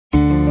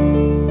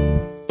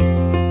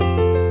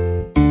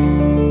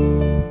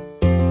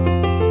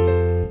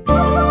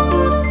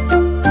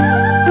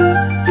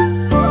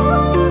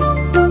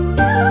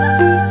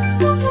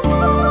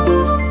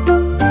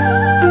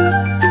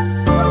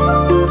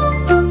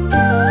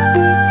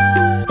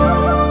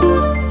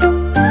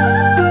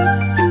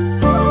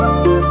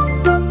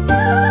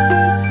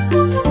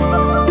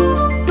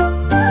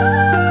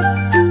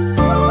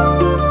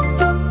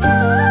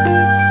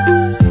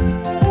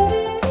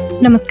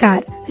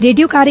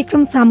Radio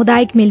कार्यक्रम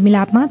सामुदायिक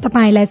मेलमिलापमा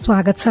तपाईंलाई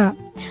स्वागत छ।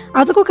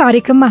 आजको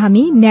कार्यक्रममा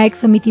हामी न्यायिक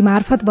समिति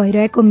मार्फत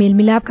भइरहेको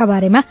मेलमिलापका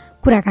बारेमा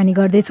कुराकानी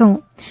गर्दैछौं।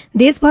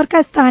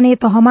 देशभरका स्थानीय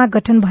तहमा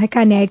गठन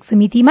भएका न्यायिक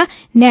समितिमा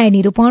न्याय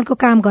निरूपणको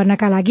काम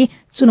गर्नका लागि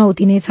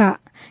चुनौती नै छ।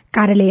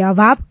 कार्यालय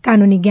अभाव,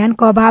 कानूनी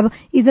ज्ञानको अभाव,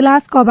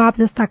 इजलासको अभाव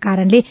जस्ता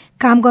कारणले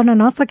काम गर्न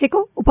नसकेको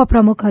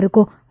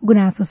उपप्रमुखहरूको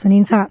गुनासो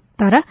सुनिन्छ।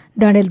 तर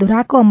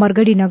डडेलधुराको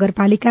अमरगढ़ी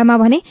नगरपालिकामा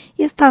भने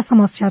यस्ता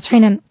समस्या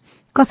छैनन्।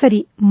 कसरी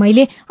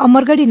मैले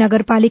अमरगढ़ी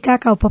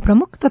नगरपालिकाका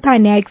उपप्रमुख तथा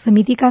न्यायिक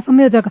समितिका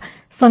संयोजक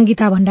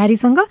संगीता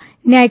भण्डारीसँग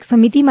न्यायिक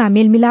समितिमा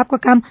मेलमिलापको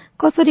काम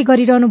कसरी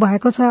गरिरहनु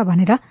भएको छ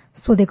भनेर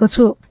सोधेको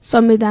छु।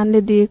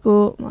 संविधानले दिएको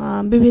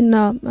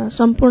विभिन्न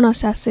सम्पूर्ण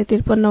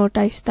 753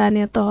 वटा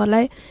स्थानीय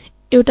तहलाई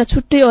एउटा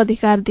छुट्टै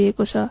अधिकार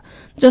दिएको छ।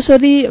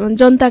 जसरी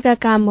जनताका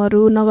कामहरू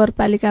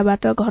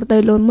नगरपालिकाबाट घर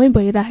दैलोमै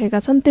भइराखेका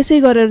छन्, त्यसै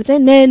गरेर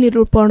चाहिँ न्याय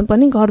निरूपण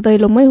पनि घर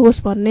दैलोमै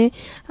होस् भन्ने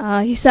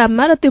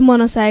हिसाबमा र त्यो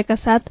मनसायका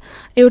साथ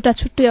एउटा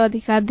छुट्टै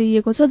अधिकार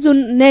दिएको छ,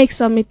 जुन न्यायिक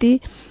समिति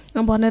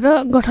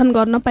भनेर गठन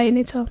गर्न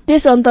पाइनेछ।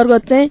 त्यस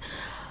अन्तर्गत चाहिँ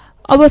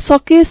अब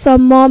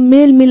सकेसम्म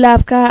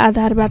मेलमिलापका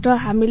आधारबाट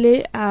हामीले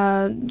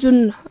जुन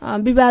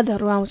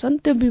विवादहरू आउँछन्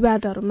त्यो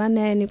विवादहरूमा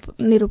न्याय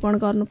निरूपण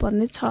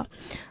गर्नुपर्ने छ।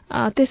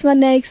 त्यसमा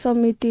न्यायिक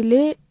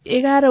समितिले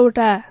 11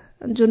 वटा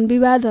जुन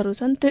विवादहरू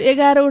छन् त्यो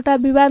 11 वटा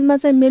विवादमा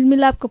चाहिँ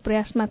मेलमिलापको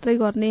प्रयास मात्रै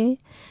गर्ने,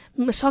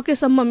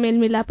 सकेसम्म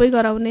मेलमिलापै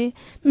गराउने,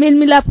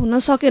 मेलमिलाप हुन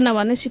सकेन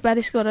भने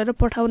सिफारिस गरेर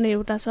पठाउने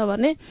एउटा छ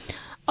भने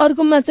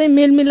अर्कोमा चाहिँ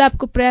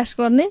मेलमिलापको प्रयास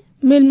गर्ने,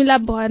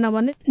 मेलमिलाप भएन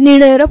भने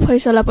निर्णय र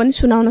फैसला पनि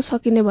सुनाउन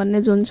सकिने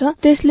भन्ने जुन छ,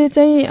 त्यसले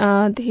चाहिँ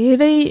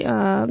धेरै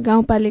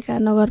गाउँपालिका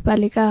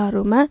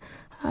नगरपालिकाहरूमा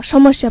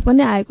समस्या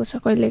पनि आएको छ।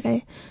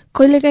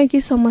 कहिलेकाहीँ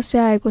के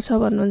समस्या आएको छ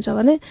भन्नुहुन्छ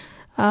भने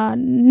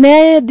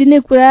न्याय दिने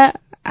कुरा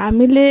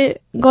हामीले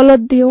गलत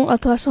दियौं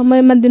अथवा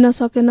समयमा दिन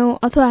सकेनौं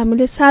अथवा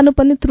हामीले सानो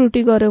पनि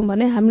त्रुटि गर्यौं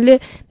भने हामीले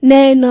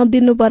न्याय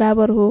नदिनु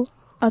बराबर हो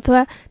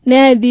अथवा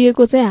न्याय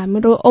दिएको चाहिँ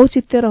हाम्रो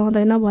औचित्य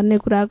रहँदैन भन्ने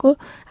कुराको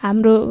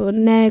हाम्रो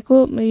न्यायको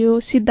यो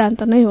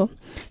सिद्धान्त नै हो।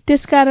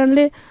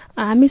 त्यसकारणले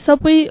हामी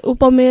सबै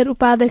उपमेयर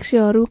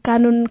उपाध्यक्षहरू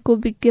कानूनको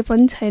विज्ञ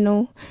पनि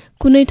छैनौं,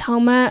 कुनै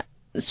ठाउँमा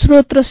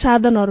स्रोत र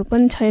साधनहरू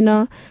पनि छैन,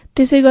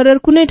 त्यसै गरेर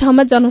कुनै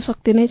ठाउँमा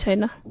जनशक्ति नै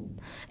छैन।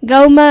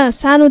 गाउँमा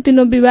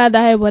सानोतिनो विवाद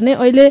आयो भने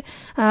अहिले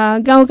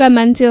गाउँका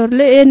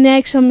मान्छेहरूले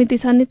न्यायिक समिति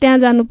छ नि त्यहाँ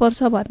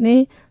जानुपर्छ भन्ने,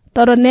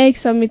 तर न्यायिक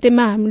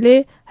समितिमा हामीले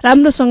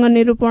राम्रोसँग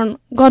निरूपण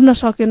गर्न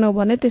सकेनौं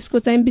भने त्यसको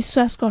चाहिँ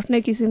विश्वास घट्ने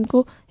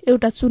किसिमको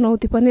एउटा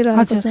चुनौती पनि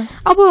रहेको छ।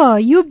 अब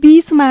यो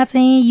बीचमा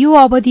चाहिँ यो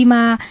अवधिमा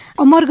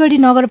अमरगढ़ी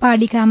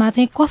नगरपालिकामा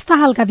चाहिँ कस्ता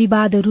खालका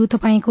विवादहरू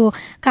तपाईको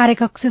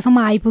कार्यकक्षसम्म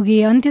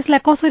आइपुगे अनि त्यसलाई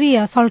कसरी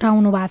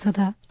सल्टाउनु भएको छ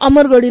त?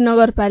 अमरगढ़ी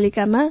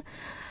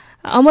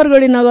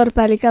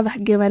नगरपालिका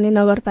भाग्यमानी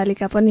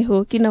नगरपालिका पनि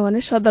हो, किनभने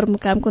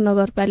सदरमुकामको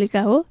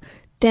नगरपालिका हो।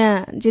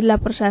 त्यहाँ जिल्ला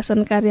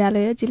प्रशासन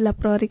कार्यालय, जिल्ला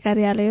प्रहरी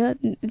कार्यालय,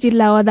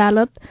 जिल्ला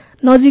अदालत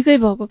नजिकै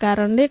भएको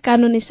कारणले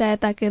कानूनी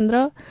सहायता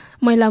केन्द्र,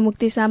 महिला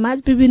मुक्ति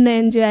समाज, विभिन्न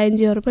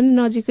एनजिओहरू पनि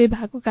नजिकै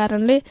भएको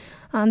कारणले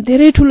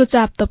धेरै ठूलो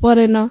चाप त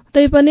परेन।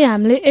 तैपनि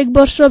हामीले 1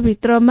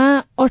 वर्षभित्रमा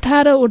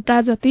 18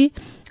 वटा जति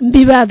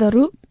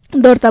विवादहरू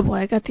दर्ता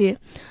भएका थिए,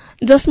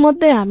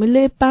 जसमध्ये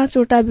हामीले 5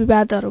 वटा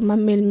विवादहरूमा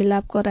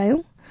मेलमिलाप गरायौं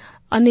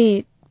अनि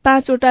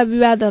 5 वटा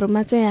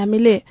विवादहरूमा चाहिँ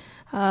हामीले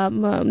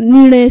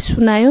निर्णय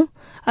सुनायौं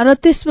र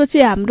त्यसपछि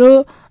हाम्रो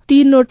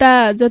 3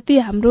 वटा जति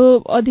हाम्रो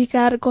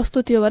अधिकार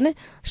कस्तो थियो भने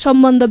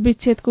सम्बन्ध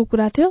विच्छेदको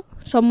कुरा थियो।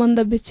 सम्बन्ध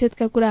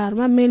विच्छेदका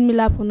कुराहरूमा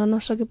मेलमिलाप हुन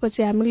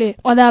नसकेपछि हामीले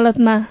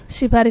अदालतमा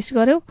सिफारिस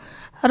गर्यौं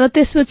र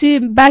त्यसपछि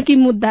बाँकी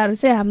मुद्दाहरू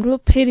चाहिँ हाम्रो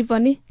फेरि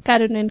पनि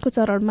कार्यान्वयनको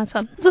चरणमा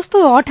छन्। जस्तो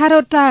 18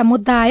 वटा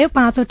मुद्दा आयो,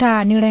 5 वटा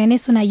निर्णय नै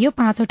सुनाइयो,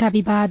 5 वटा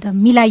विवाद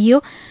मिलाइयो।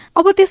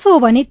 अब त्यसो हो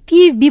भने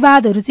ती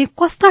विवादहरू चाहिँ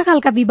कस्ता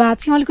खालका विवाद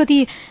चाहिँ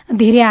अलिकति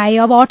धेरै आए?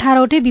 अब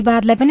 18 वटै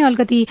विवादलाई पनि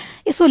अलिकति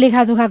यसो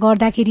लेखाजोखा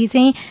गर्दाखेरि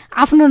चाहिँ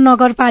आफ्नो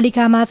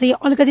नगरपालिकामा चाहिँ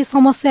अलिकति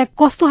समस्या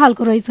कस्तो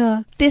खालको रहेछ?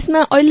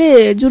 त्यसमा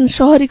अहिले जुन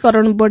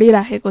शहरीकरण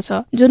बढिराखेको छ,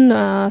 जुन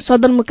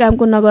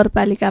सदरमुकामको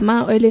नगरपालिकामा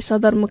अहिले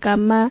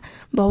सदरमुकाममा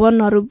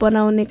भवनहरू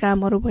बनाउने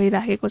कामहरू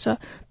भइराखेको छ,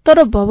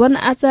 तर भवन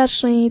आचार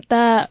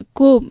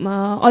संहिताको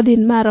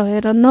अधीनमा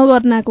रहेर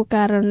नगर्नाको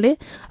कारणले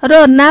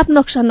र नाप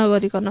नक्सा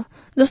नगरिकन,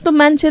 जस्तो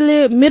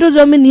मान्छेले मेरो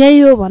जमिन यही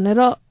हो भनेर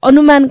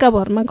अनुमानका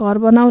भरमा घर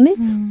बनाउने,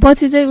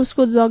 पछि चाहिँ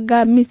उसको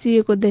जग्गा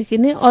मिचिएको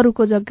देखिने,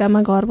 अरूको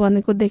जग्गामा घर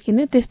बनेको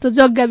देखिने, त्यस्तो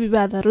जग्गा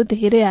विवादहरू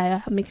धेरै आयो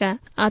हामी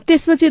कहाँ।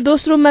 त्यसपछि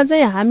दोस्रोमा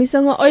चाहिँ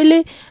हामीसँग अहिले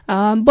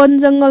वन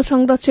जंगल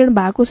संरक्षण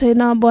भएको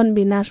छैन, वन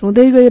विनाश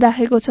हुँदै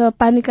गइराखेको छ,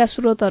 पानीका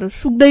स्रोतहरू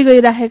सुक्दै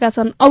गइराखेका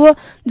छन्, अब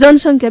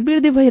जनसंख्या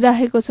वृद्धि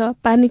भइराखेको छ,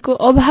 पानीको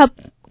अभाव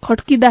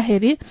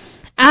खड्किँदाखेरि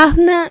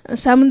आफ्ना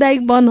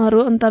सामुदायिक वनहरू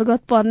अन्तर्गत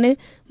पर्ने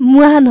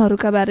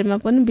मुहानहरूका बारेमा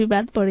पनि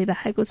विवाद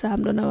बढिरहेको छ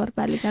हाम्रो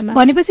नगरपालिकामा।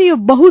 भनेपछि यो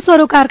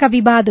बहुसरोकारका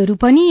विवादहरू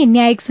पनि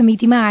न्यायिक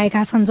समितिमा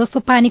आएका छन्, जस्तो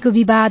पानीको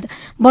विवाद,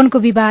 वनको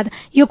विवाद।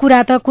 यो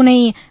कुरा त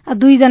कुनै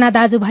 2 जना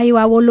दाजुभाइ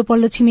वा वल्लो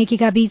पल्लो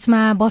छिमेकीका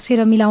बीचमा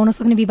बसेर मिलाउन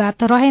सक्ने विवाद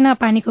त रहेन।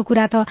 पानीको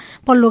कुरा त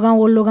पल्लो गाउँ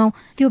वल्लो गाउँ,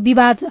 त्यो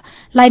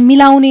विवादलाई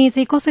मिलाउने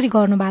चाहिँ कसरी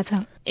गर्नु भएको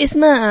छ?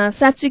 यसमा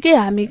साँच्चीकै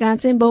हामी कहाँ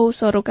चाहिँ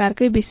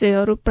बहुसरोकारकै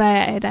विषयहरू प्राय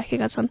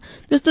आइराखेका छन्।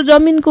 जस्तो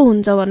जमिनको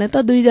हुन्छ भने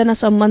त दुईजना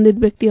सम्बन्धित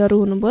व्यक्तिहरू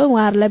हुनुभयो,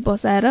 उहाँहरूलाई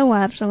बसाएर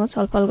उहाँहरूसँग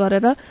छलफल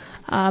गरेर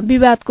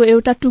विवादको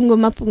एउटा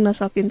टुङ्गोमा पुग्न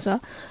सकिन्छ।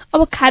 अब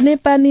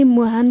खानेपानी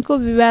मुहानको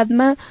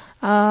विवादमा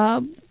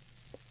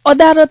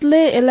अदालतले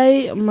यसलाई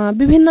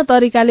विभिन्न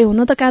तरिकाले,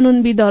 हुन त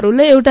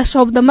कानुनविदहरूले एउटा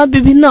शब्दमा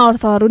विभिन्न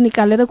अर्थहरू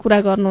निकालेर कुरा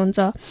गर्नुहुन्छ,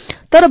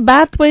 तर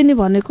बात पनि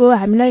भनेको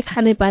हामीलाई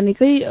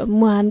खानेपानीकै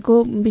मुहानको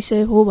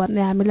विषय हो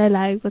भन्ने हामीलाई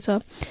लागेको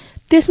छ।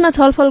 त्यसमा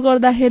छलफल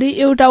गर्दाखेरि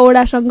एउटा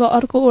ओडासँग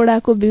अर्को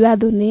ओडाको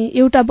विवाद हुने,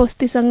 एउटा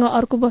बस्तीसँग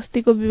अर्को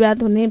बस्तीको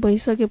विवाद हुने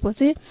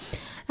भइसकेपछि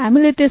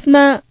हामीले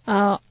त्यसमा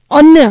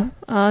अन्य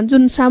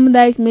जुन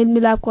सामुदायिक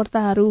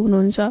मेलमिलापकर्ताहरू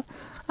हुनुहुन्छ,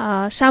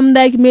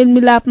 सामुदायिक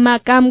मेलमिलापमा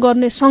काम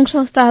गर्ने सङ्घ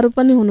संस्थाहरू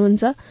पनि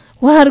हुनुहुन्छ,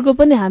 उहाँहरूको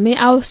पनि हामी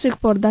आवश्यक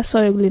पर्दा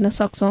सहयोग लिन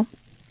सक्छौँ।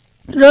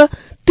 र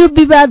त्यो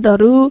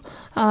विवादहरू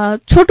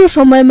छोटो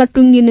समयमा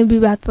टुङ्गिने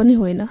विवाद पनि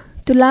होइन,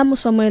 त्यो लामो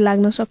समय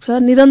लाग्न सक्छ।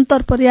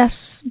 निरन्तर प्रयास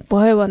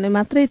भयो भने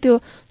मात्रै त्यो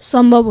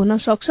सम्भव हुन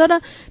सक्छ। र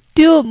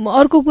त्यो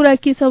अर्को कुरा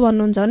के छ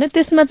भन्नुहुन्छ भने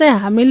त्यसमा चाहिँ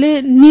हामीले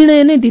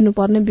निर्णय नै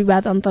दिनुपर्ने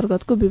विवाद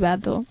अन्तर्गतको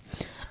विवाद हो।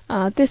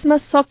 त्यसमा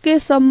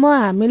सकेसम्म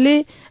हामीले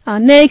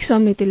न्यायिक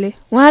समितिले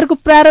उहाँहरूको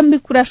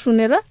प्रारम्भिक कुरा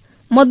सुनेर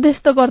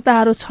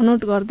मध्यस्थकर्ताहरू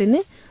छनौट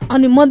गरिदिने,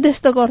 अनि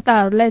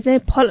मध्यस्थकर्ताहरूलाई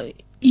चाहिँ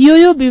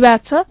यो विवाद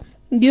छ,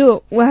 यो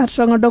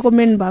उहाँहरूसँग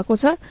डकुमेन्ट भएको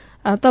छ,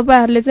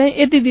 तपाईँहरूले चाहिँ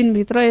यति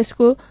दिनभित्र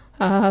यसको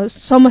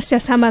समस्या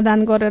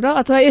समाधान गरेर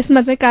अथवा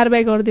यसमा चाहिँ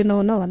कारबाही गरिदिनु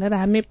हुन भनेर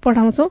हामी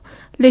पठाउँछौँ।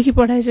 लेखी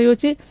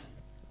पठाइसकेपछि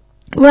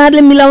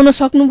उहाँहरूले मिलाउन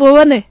सक्नुभयो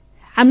भने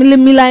हामीले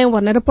मिलायौँ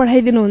भनेर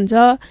पठाइदिनुहुन्छ,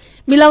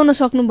 मिलाउन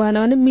सक्नु भएन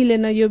भने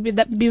मिलेन यो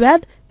विवाद,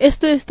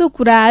 यस्तो यस्तो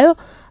कुरा आयो,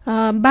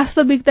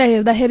 वास्तविकता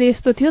हेर्दाखेरि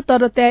यस्तो थियो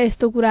तर त्यहाँ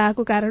यस्तो कुरा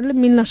आएको कारणले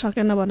मिल्न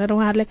सकेन भनेर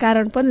उहाँहरूले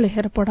कारण पनि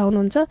लेखेर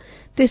पठाउनुहुन्छ।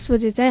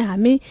 त्यसपछि चाहिँ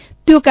हामी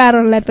त्यो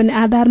कारणलाई पनि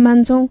आधार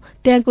मान्छौँ,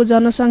 त्यहाँको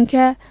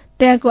जनसङ्ख्या,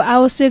 त्यहाँको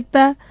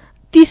आवश्यकता,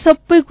 ती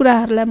सबै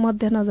कुराहरूलाई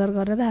मध्यनजर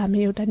गरेर हामी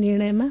एउटा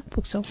निर्णयमा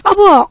पुग्छौँ। अब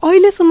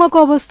अहिलेसम्मको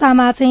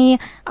अवस्थामा चाहिँ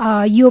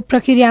यो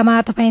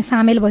प्रक्रियामा तपाईँ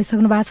सामेल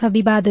भइसक्नु भएको छ,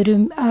 विवादहरू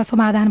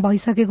समाधान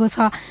भइसकेको छ,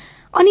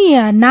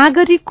 अनि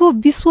नागरिकको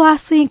विश्वास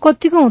चाहिँ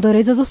कतिको हुँदो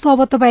रहेछ? जस्तो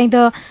अब तपाईँ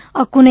त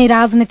कुनै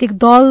राजनैतिक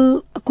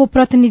दलको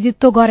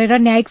प्रतिनिधित्व गरेर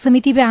न्यायिक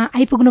समितिमा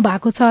आइपुग्नु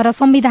भएको छ र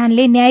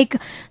संविधानले न्यायिक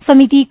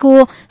समितिको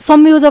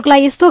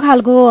संयोजकलाई यस्तो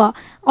खालको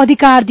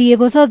अधिकार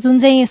दिएको छ जुन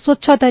चाहिँ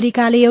स्वच्छ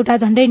तरिकाले एउटा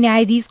झण्डै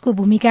न्यायाधीशको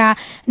भूमिका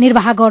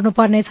निर्वाह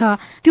गर्नुपर्नेछ।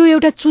 त्यो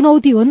एउटा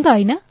चुनौती हो नि त,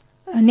 होइन?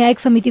 न्यायिक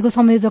समितिको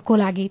संयोजकको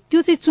लागि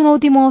त्यो चाहिँ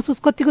चुनौती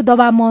महसुस, कतिको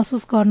दबाव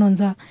महसुस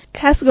गर्नुहुन्छ?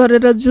 खास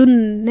गरेर जुन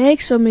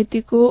न्यायिक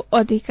समितिको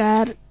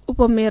अधिकार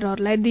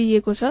उपमेयरहरूलाई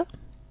दिइएको छ,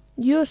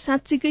 यो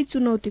साँच्चीकै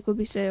चुनौतीको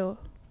विषय हो।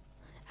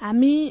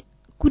 हामी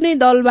कुनै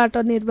दलबाट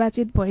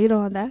निर्वाचित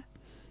भइरहँदा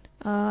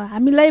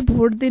हामीलाई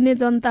भोट दिने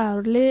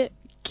जनताहरूले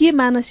के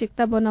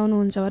मानसिकता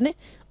बनाउनुहुन्छ भने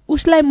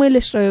उसलाई मैले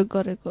सहयोग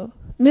गरेको,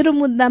 मेरो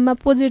मुद्दामा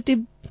पोजिटिभ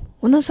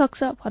हुन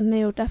सक्छ भन्ने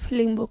एउटा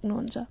फिलिङ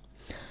बोक्नुहुन्छ।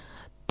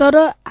 तर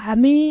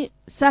हामी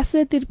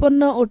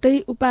 753 वटै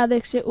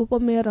उपाध्यक्ष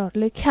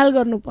उपमेयरहरूले ख्याल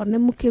गर्नुपर्ने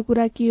मुख्य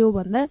कुरा के हो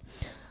भन्दा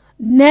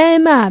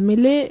न्यायमा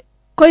हामीले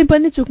कहीँ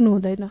पनि चुक्नु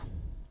हुँदैन।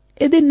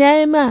 यदि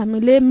न्यायमा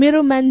हामीले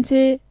मेरो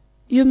मान्छे,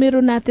 यो मेरो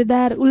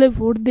नातेदार, उसले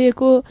भोट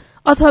दिएको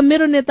अथवा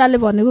मेरो नेताले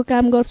भनेको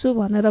काम गर्छु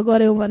भनेर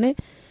गऱ्यौँ भने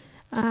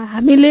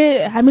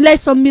हामीलाई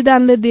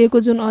संविधानले दिएको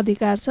जुन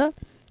अधिकार छ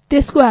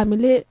त्यसको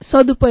हामीले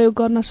सदुपयोग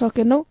गर्न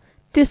सकेनौँ,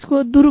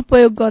 त्यसको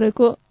दुरुपयोग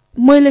गरेको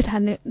मैले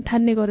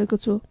ठान्ने गरेको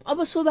छु।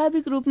 अब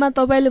स्वाभाविक रूपमा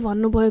तपाईँले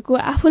भन्नुभएको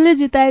आफूले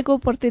जिताएको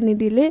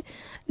प्रतिनिधिले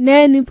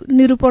न्याय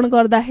निरूपण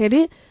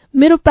गर्दाखेरि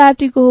मेरो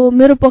पार्टीको हो,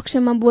 मेरो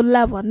पक्षमा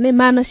बोल्ला भन्ने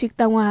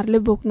मानसिकता उहाँहरूले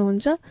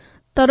बोक्नुहुन्छ।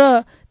 तर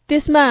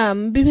त्यसमा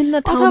विभिन्न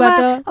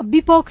ठाउँबाट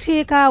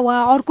विपक्षका वा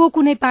अर्को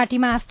कुनै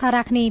पार्टीमा आस्था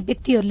राख्ने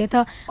व्यक्तिहरूले त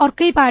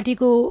अर्कै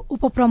पार्टीको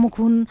उपप्रमुख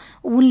हुन्,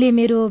 उनले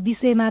मेरो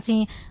विषयमा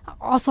चाहिँ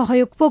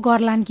असहयोग पो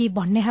गर्लान् कि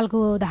भन्ने खालको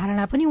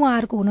धारणा पनि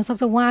उहाँहरूको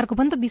हुनसक्छ। उहाँहरूको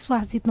पनि त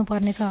विश्वास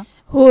जित्नुपर्नेछ।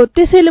 हो,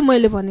 त्यसैले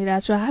मैले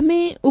भनिरहेको छु, हामी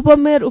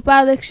उपमेयर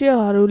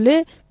उपाध्यक्षहरूले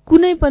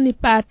कुनै पनि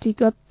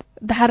पार्टीगत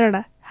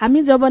धारणा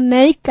हामी जब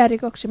न्यायिक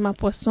कार्यकक्षमा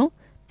पस्छौँ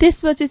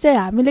त्यसपछि चाहिँ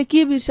हामीले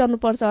के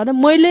बिर्सनुपर्छ भने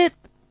मैले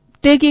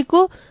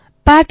टेकेको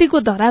पार्टीको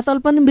धरातल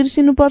पनि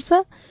बिर्सिनुपर्छ,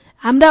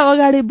 हाम्रा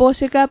अगाडि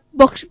बसेका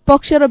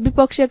पक्ष र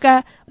विपक्षका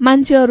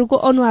मान्छेहरूको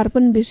अनुहार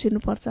पनि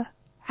बिर्सिनुपर्छ।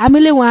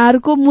 हामीले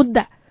उहाँहरूको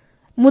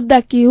मुद्दा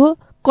के हो,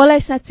 कसलाई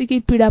साँच्चीकै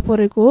पीडा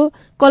परेको हो,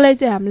 कसलाई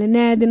चाहिँ हामीले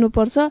न्याय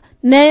दिनुपर्छ।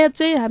 न्याय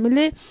चाहिँ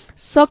हामीले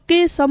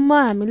सकेसम्म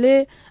हामीले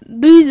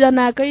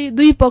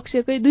दुई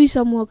पक्षकै दुई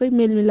समूहकै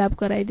मेलमिलाप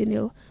गराइदिने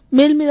हो।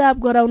 मेलमिलाप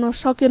गराउन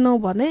सकेनौँ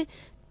भने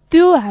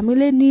त्यो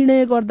हामीले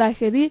निर्णय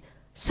गर्दाखेरि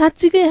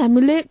साँच्चीकै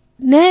हामीले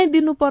न्याय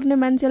दिनुपर्ने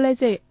मान्छेलाई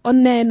चाहिँ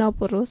अन्याय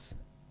नपरोस्,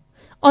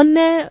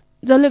 अन्याय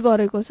जसले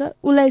गरेको छ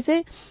उसलाई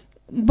चाहिँ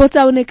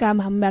बचाउने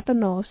काम हामीबाट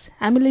नहोस्।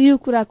 हामीले यो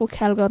कुराको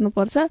ख्याल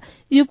गर्नुपर्छ।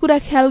 यो कुरा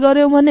ख्याल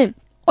गर्यौँ भने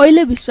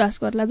अहिले विश्वास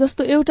गर्ला।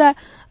 जस्तो एउटा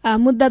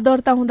मुद्दा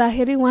दर्ता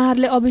हुँदाखेरि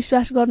उहाँहरूले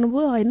अविश्वास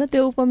गर्नुभयो, होइन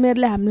त्यो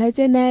उपमेयरले हामीलाई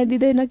चाहिँ न्याय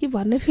दिँदैन कि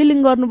भन्ने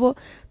फिलिङ गर्नुभयो।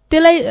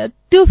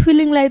 त्यो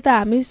फिलिङलाई त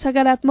हामी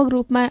सकारात्मक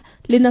रूपमा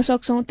लिन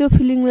सक्छौँ। त्यो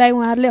फिलिङलाई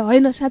उहाँहरूले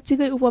होइन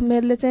साँच्चीकै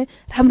उपमेयरले चाहिँ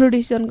राम्रो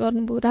डिसिजन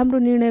गर्नुभयो, राम्रो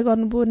निर्णय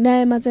गर्नुभयो,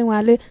 न्यायमा चाहिँ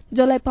उहाँले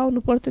जसलाई पाउनु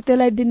पर्थ्यो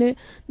त्यसलाई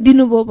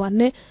दिनुभयो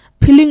भन्ने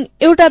फिलिङ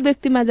एउटा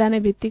व्यक्तिमा जाने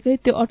बित्तिकै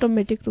त्यो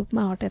अटोमेटिक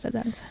रूपमा हटेर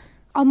जान्छ।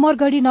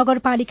 अमरगढी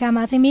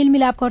नगरपालिकामा चाहिँ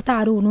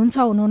मेलमिलापकर्ताहरू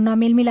हुनुहुन्न,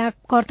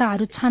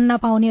 मेलमिलापकर्ताहरू छान्न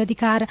पाउने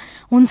अधिकार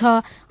हुन्छ।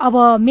 अब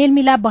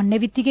मेलमिलाप भन्ने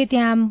बित्तिकै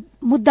त्यहाँ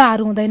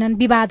मुद्दाहरू हुँदैनन्,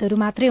 विवादहरू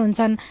मात्रै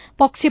हुन्छन्,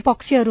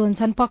 पक्षहरू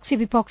हुन्छन्, पक्ष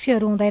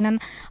विपक्षीहरू हुँदैनन्।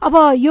 अब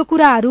यो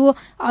कुराहरू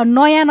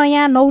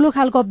नयाँ नौलो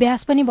खालको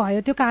अभ्यास पनि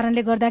भयो। त्यो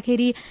कारणले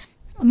गर्दाखेरि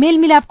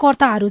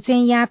मेलमिलापकर्ताहरू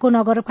चाहिँ यहाँको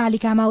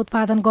नगरपालिकामा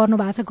उत्पादन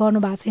गर्नुभएको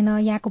छैन,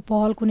 यहाँको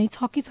पहल कुनै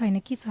छ कि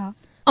छैन, के छ?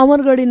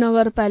 अमरगढी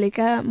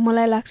नगरपालिका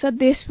मलाई लाग्छ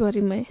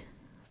देशभरिमै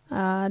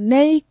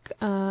न्यायिक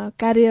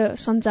कार्य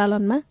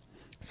सञ्चालनमा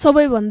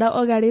सबैभन्दा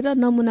अगाडि र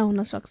नमुना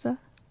हुन सक्छ।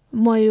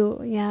 म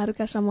यो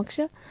यहाँहरूका समक्ष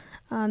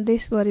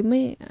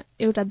देशभरिमै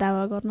एउटा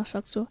दावा गर्न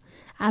सक्छु।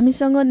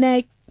 हामीसँग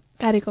न्यायिक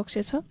कार्यकक्ष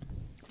छ,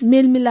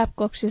 मेलमिलाप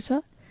कक्ष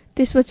छ,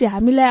 त्यसपछि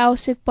हामीलाई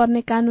आवश्यक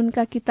पर्ने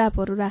कानुनका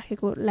किताबहरू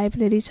राखेको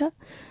लाइब्रेरी छ,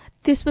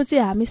 त्यसपछि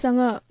हामीसँग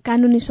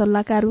कानुनी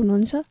सल्लाहकार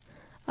हुनुहुन्छ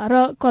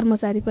र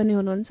कर्मचारी पनि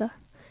हुनुहुन्छ।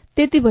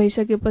 त्यति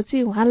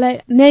भइसकेपछि उहाँलाई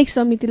न्यायिक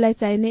समितिलाई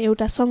चाहिने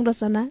एउटा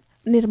संरचना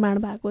निर्माण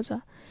भएको छ।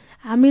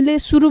 हामीले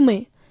सुरुमै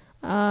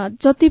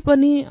जति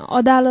पनि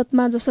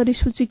अदालतमा जसरी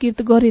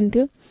सूचीकृत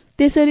गरिन्थ्यो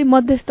त्यसरी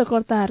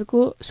मध्यस्थकर्ताहरूको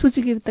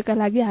सूचीकृतका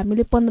लागि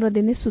हामीले 15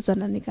 दिने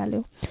सूचना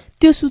निकाल्यौँ।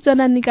 त्यो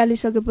सूचना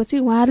निकालिसकेपछि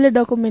उहाँहरूले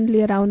डकुमेन्ट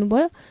लिएर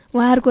आउनुभयो,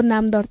 उहाँहरूको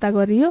नाम दर्ता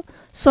गरियो,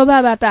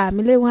 सभाबाट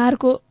हामीले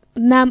उहाँहरूको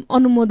नाम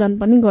अनुमोदन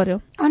पनि गर्यौँ।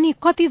 अनि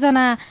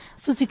कतिजना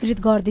सूचीकृत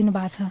गरिदिनु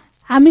भएको छ?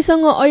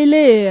 हामीसँग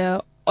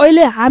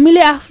अहिले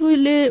हामीले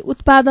आफूले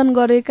उत्पादन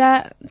गरेका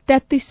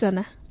 33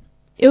 जना,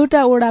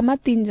 एउटा ओडामा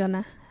 3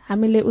 जना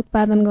हामीले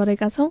उत्पादन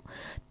गरेका छौँ।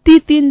 ती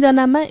 3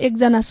 जनामा 1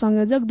 जना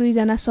संयोजक, 2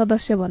 जना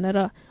सदस्य भनेर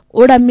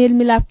ओडा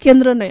मेलमिलाप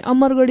केन्द्र नै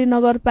अमरगढी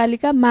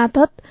नगरपालिका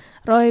मातहत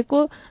रहेको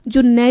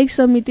जुन न्यायिक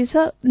समिति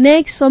छ,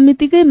 न्यायिक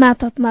समितिकै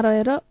मातहतमा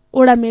रहेर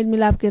ओडा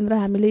मेलमिलाप केन्द्र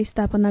हामीले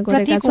स्थापना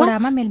गरेका छौँ।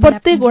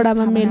 प्रत्येक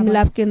ओडामा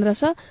मेलमिलाप केन्द्र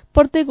छ।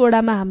 प्रत्येक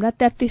ओडामा हाम्रा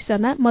 33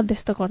 जना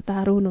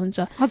मध्यस्थकर्ताहरू हुनुहुन्छ।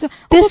 हजुर,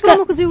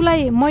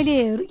 उपप्रमुखज्यूलाई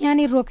मैले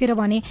यहाँनिर रोकेर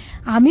भने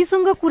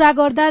हामीसँग कुरा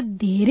गर्दा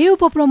धेरै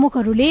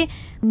उपप्रमुखहरूले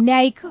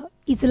न्यायिक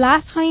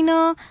इजलास छैन,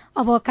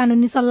 अब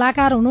कानुनी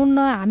सल्लाहकार हुनुहुन्न,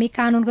 हामी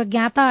कानुनको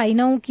ज्ञाता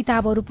होइनौँ,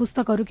 किताबहरू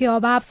पुस्तकहरूकै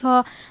अभाव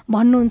छ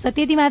भन्नुहुन्छ।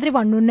 त्यति मात्रै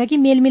भन्नुहुन्न कि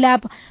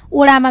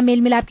ओडामा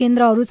मेलमिलाप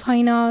केन्द्रहरू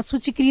छैन,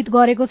 सूचीकृत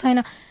गरेको छैन,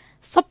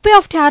 सबै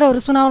अप्ठ्यारोहरू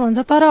सुनाउनुहुन्छ।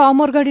 तर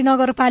अमरगढी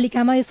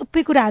नगरपालिकामा यो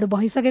सबै कुराहरू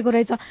भइसकेको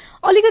रहेछ।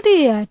 अलिकति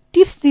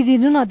टिप्स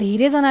दिदिनु न,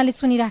 धेरैजनाले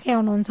सुनिराखेका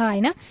हुनुहुन्छ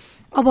होइन।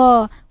 अब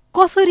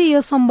कसरी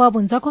यो सम्भव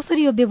हुन्छ,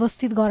 कसरी यो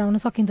व्यवस्थित गराउन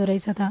सकिँदो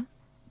रहेछ त?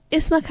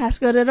 यसमा खास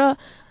गरेर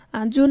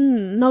जुन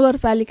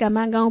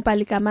नगरपालिकामा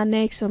गाउँपालिकामा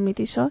न्यायिक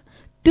समिति छ,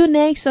 त्यो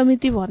न्यायिक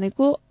समिति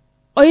भनेको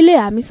अहिले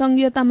हामी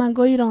संघीयतामा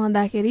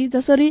गइरहँदाखेरि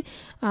जसरी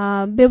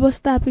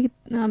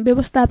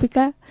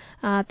व्यवस्थापिका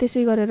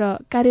त्यसै गरेर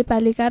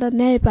कार्यपालिका र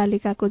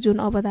न्यायपालिकाको जुन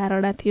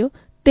अवधारणा थियो,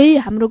 त्यही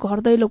हाम्रो घर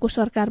दैलोको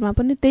सरकारमा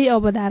पनि त्यही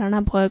अवधारणा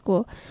भएको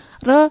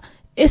र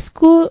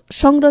यसको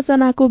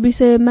संरचनाको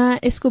विषयमा,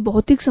 यसको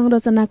भौतिक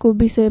संरचनाको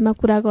विषयमा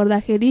कुरा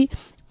गर्दाखेरि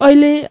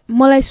अहिले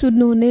मलाई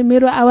सुन्नुहुने,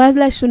 मेरो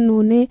आवाजलाई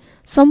सुन्नुहुने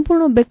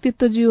सम्पूर्ण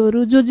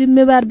व्यक्तित्वज्यूहरू, जो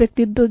जिम्मेवार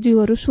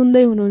व्यक्तित्वज्यूहरू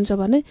सुन्दै हुनुहुन्छ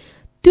भने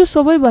त्यो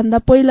सबैभन्दा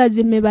पहिला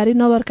जिम्मेवारी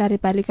नगर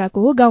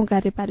कार्यपालिकाको हो, गाउँ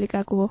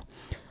कार्यपालिकाको हो।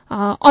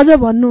 अझ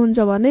भन्नुहुन्छ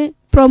भने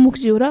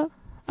प्रमुखज्यू र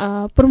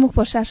प्रमुख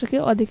प्रशासकीय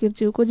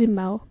अधिकृतज्यूको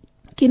जिम्मा हो।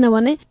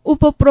 किनभने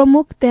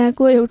उपप्रमुख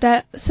त्यहाँको एउटा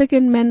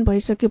सेकेन्ड म्यान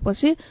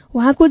भइसकेपछि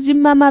उहाँको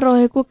जिम्मामा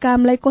रहेको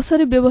कामलाई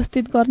कसरी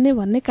व्यवस्थित गर्ने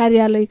भन्ने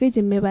कार्यालयकै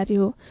जिम्मेवारी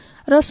हो।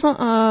 र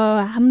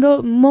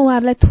म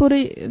उहाँहरूलाई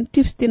थोरै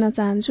टिप्स दिन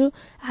चाहन्छु।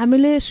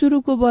 हामीले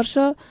सुरुको वर्ष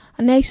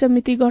न्यायिक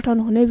समिति गठन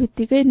हुने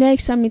बित्तिकै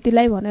न्यायिक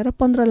समितिलाई भनेर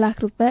 15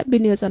 लाख रुपियाँ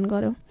विनियोजन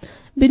गर्यौँ।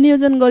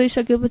 विनियोजन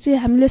गरिसकेपछि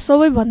हामीले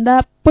सबैभन्दा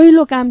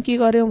पहिलो काम के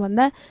गर्यौँ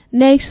भन्दा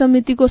न्यायिक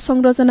समितिको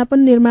संरचना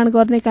पनि निर्माण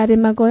गर्ने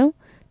कार्यमा गयौँ।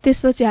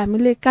 त्यसपछि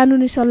हामीले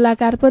कानुनी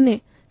सल्लाहकार पनि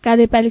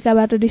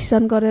कार्यपालिकाबाट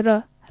डिसिसन गरेर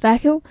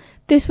राख्यौँ।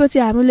 त्यसपछि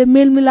हामीले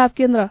मेलमिलाप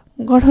केन्द्र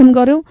गठन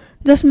गर्यौँ,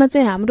 जसमा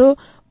चाहिँ हाम्रो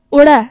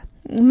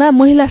ओडामा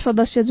महिला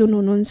सदस्य जुन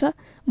हुनुहुन्छ,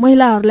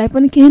 महिलाहरूलाई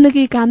पनि केही न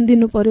केही काम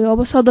दिनु पर्यो।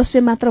 अब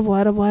सदस्य मात्र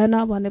भएन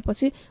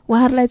भनेपछि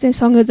उहाँहरूलाई चाहिँ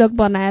संयोजक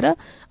बनाएर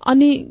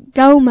अनि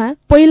गाउँमा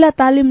पहिला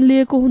तालिम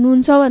लिएको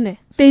हुनुहुन्छ भने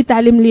त्यही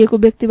तालिम लिएको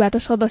व्यक्तिबाट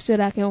सदस्य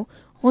राख्यौँ,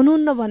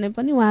 हुनुहुन्न भने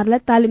पनि उहाँहरूलाई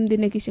तालिम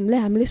दिने किसिमले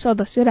हामीले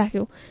सदस्य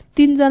राख्यौँ।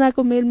 3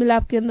 जनाको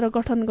मेलमिलाप केन्द्र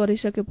गठन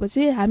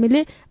गरिसकेपछि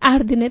हामीले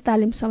 8 दिने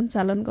तालिम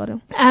सञ्चालन गर्यौँ।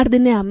 8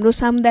 दिने हाम्रो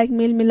सामुदायिक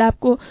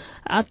मेलमिलापको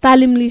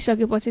तालिम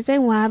लिइसकेपछि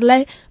चाहिँ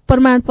उहाँहरूलाई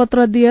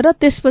प्रमाणपत्र दिएर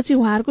त्यसपछि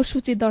उहाँहरूको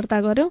सूची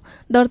दर्ता गर्यौँ।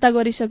 दर्ता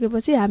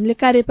गरिसकेपछि हामीले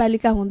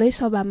कार्यपालिका हुँदै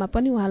सभामा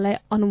पनि उहाँलाई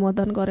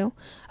अनुमोदन गर्यौँ।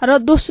 र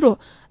दोस्रो,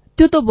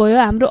 त्यो त भयो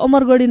हाम्रो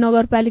अमरगढी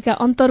नगरपालिका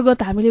अन्तर्गत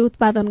हामीले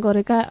उत्पादन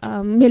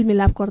गरेका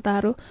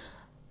मेलमिलापकर्ताहरू।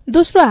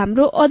 दोस्रो,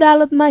 हाम्रो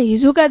अदालतमा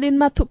हिजोका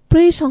दिनमा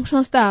थुप्रै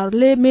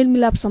संस्थाहरूले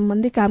मेलमिलाप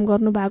सम्बन्धी काम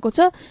गर्नु भएको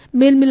छ।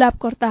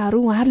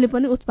 मेलमिलापकर्ताहरू उहाँहरूले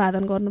पनि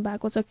उत्पादन गर्नु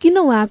भएको छ। किन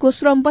उहाँको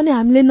श्रम पनि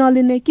हामीले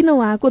नलिने, किन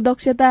उहाँको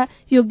दक्षता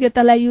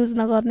योग्यतालाई युज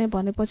नगर्ने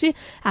भनेपछि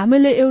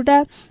हामीले एउटा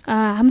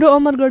हाम्रो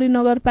अमरगढी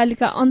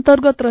नगरपालिका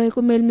अन्तर्गत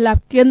रहेको मेलमिलाप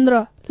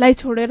केन्द्रलाई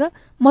छोडेर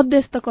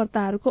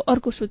मध्यस्थकर्ताहरूको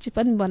अर्को सूची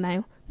पनि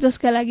बनायौं,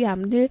 जसका लागि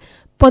हामीले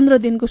 15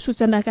 दिनको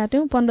सूचना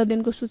काट्यौं। 15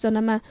 दिनको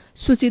सूचनामा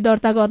सूची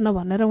दर्ता गर्न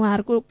भनेर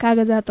उहाँहरूको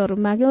कागजातहरू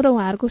माग्यौं र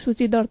उहाँहरूको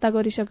सूची दर्ता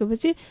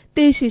गरिसकेपछि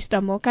त्यही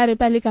सिस्टम हो,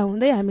 कार्यपालिका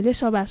हुँदै हामीले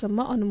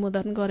सभासम्म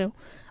अनुमोदन गर्यौं।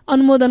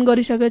 अनुमोदन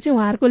गरिसकेपछि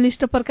उहाँहरूको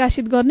लिस्ट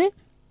प्रकाशित गर्ने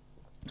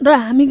र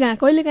हामी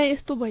कहिलेकाहीँ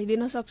यस्तो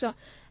भइदिन सक्छ,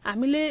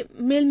 हामीले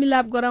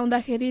मेलमिलाप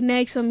गराउँदाखेरि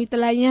न्यायिक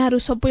समितिलाई यहाँहरू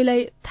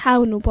सबैलाई थाहा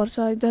हुनुपर्छ,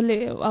 जसले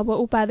अब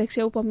उपाध्यक्ष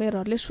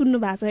उपमेयरहरूले सुन्नु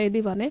भएको छ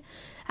यदि भने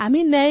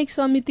हामी न्यायिक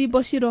समिति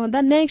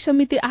बसिरहँदा न्यायिक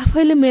समिति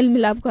आफैले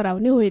मेलमिलाप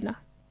गराउने होइन।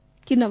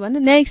 किनभने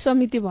न्यायिक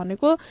समिति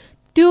भनेको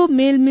त्यो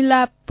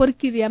मेलमिलाप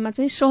प्रक्रियामा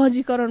चाहिँ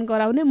सहजीकरण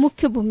गराउने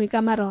मुख्य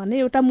भूमिकामा रहने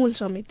एउटा मूल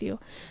समिति हो।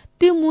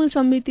 त्यो मूल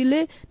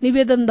समितिले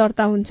निवेदन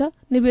दर्ता हुन्छ।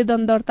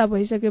 निवेदन दर्ता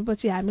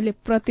भइसकेपछि हामीले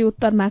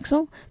प्रतिउत्तर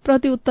माग्छौं।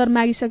 प्रतिउत्तर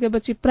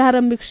मागिसकेपछि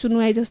प्रारम्भिक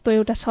सुनवाई जस्तो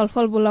एउटा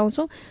छलफल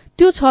बोलाउँछौं।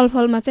 त्यो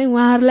छलफलमा चाहिँ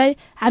उहाँहरूलाई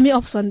हामी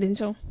अप्सन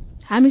दिन्छौं।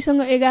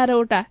 हामीसँग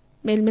 11वटा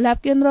मेलमिलाप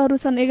केन्द्रहरू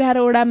छन्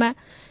 11 वडामा।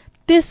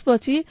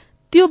 त्यसपछि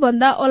त्यो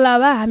भन्दा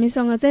अलावा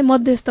हामीसँग चाहिँ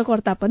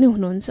मध्यस्थकर्ता पनि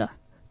हुनुहुन्छ।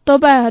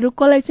 तपाईहरु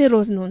कसलाई चाहिँ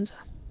रोज्नुहुन्छ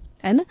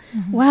हैन?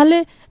 उहाँले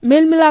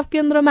मेलमिलाप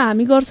केन्द्रमा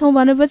हामी गर्छौं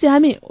भनेपछि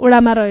हामी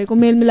वडामा रहेको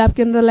मेलमिलाप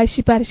केन्द्रलाई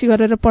सिफारिस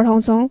गरेर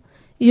पठाउँछौं।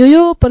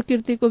 यो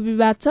प्रकृतिको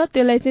विवाद छ,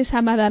 त्यसलाई चाहिँ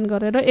समाधान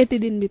गरेर यति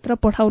दिनभित्र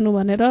पठाउनु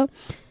भनेर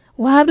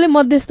उहाँहरूले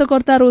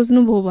मध्यस्थकर्ता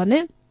रोज्नुभयो भने,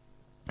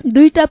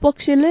 दुईटा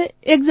पक्षले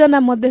एकजना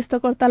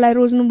मध्यस्थकर्तालाई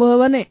रोज्नुभयो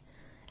भने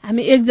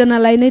हामी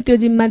एकजनालाई नै त्यो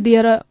जिम्मा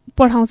दिएर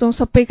पठाउँछौं,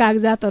 सबै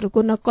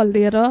कागजातहरुको नक्कल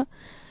दिएर।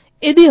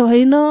 यदि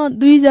होइन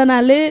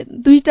दुईजनाले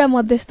दुईटा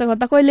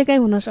मध्यस्थकर्ता कहिलेकाहीँ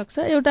हुन सक्छ,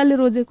 एउटाले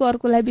रोजेको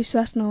अर्कोलाई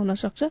विश्वास नहुन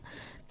सक्छ,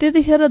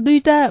 त्यतिखेर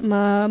दुईटा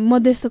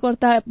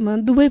मध्यस्थकर्ता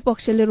दुवै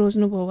पक्षले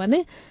रोज्नुभयो भने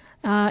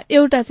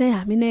एउटा चाहिँ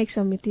हामी न्यायिक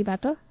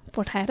समितिबाट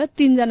पठाएर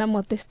 3 जना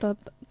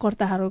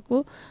मध्यस्थकर्ताहरूको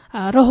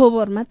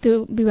रहोबरमा त्यो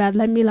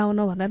विवादलाई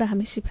मिलाउन भनेर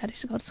हामी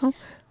सिफारिस गर्छौं।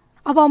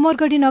 अब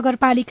अमरगढी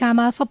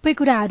नगरपालिकामा सबै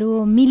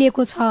कुराहरू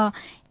मिलेको छ।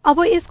 अब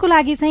यसको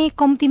लागि चाहिँ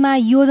कम्तीमा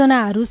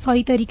योजनाहरू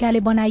सही तरिकाले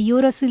बनाइयो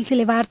र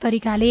सिलसिलेवार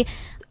तरिकाले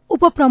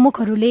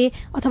उपप्रमुखहरूले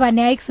अथवा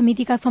न्यायिक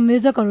समितिका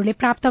संयोजकहरूले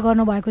प्राप्त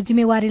गर्नुभएको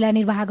जिम्मेवारीलाई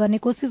निर्वाह गर्ने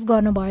कोसिस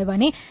गर्नुभयो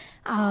भने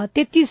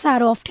त्यति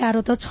साह्रो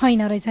अप्ठ्यारो त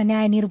छैन रहेछ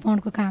न्याय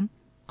निरूपणको काम।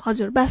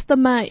 हजुर,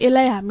 वास्तवमा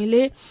यसलाई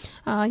हामीले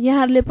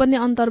यहाँहरूले पनि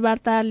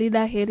अन्तर्वार्ता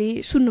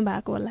लिँदाखेरि सुन्नु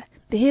भएको होला,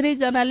 धेरै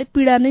जनाले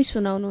पीडा नै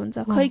सुनाउनुहुन्छ,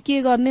 खै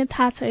के गर्ने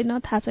थाहा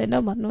छैन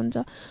भन्नुहुन्छ।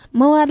 म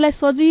उहाँहरूलाई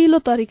सजिलो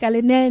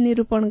तरिकाले न्याय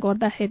निरूपण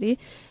गर्दाखेरि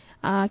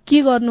के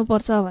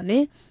गर्नुपर्छ भने,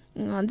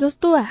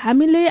 जस्तो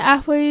हामीले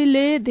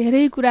आफैले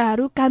धेरै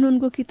कुराहरू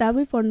कानुनको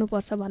किताबै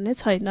पढ्नुपर्छ भन्ने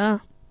छैन।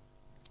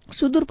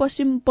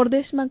 सुदूरपश्चिम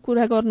प्रदेशमा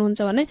कुरा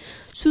गर्नुहुन्छ भने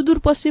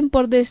सुदूरपश्चिम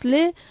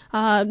प्रदेशले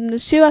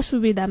सेवा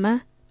सुविधामा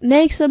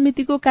न्यायिक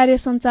समितिको कार्य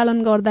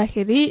सञ्चालन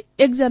गर्दाखेरि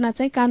एकजना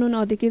चाहिँ कानून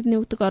अधिकृत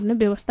नियुक्त गर्ने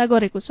व्यवस्था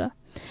गरेको छ।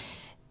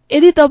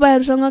 यदि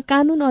तपाईहरुसँग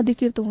कानून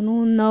अधिकृत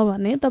हुनुहुन्न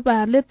भने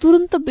तपाईहरुले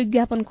तुरुन्त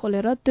विज्ञापन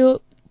खोलेर त्यो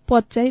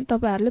पद चाहिँ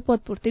तपाईहरुले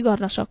पदपूर्ति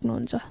गर्न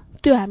सक्नुहुन्छ।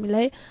 त्यो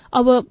हामीलाई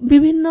अब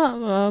विभिन्न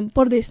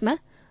प्रदेशमा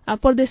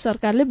प्रदेश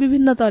सरकारले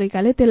विभिन्न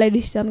तरिकाले त्यसलाई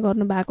डिसिजन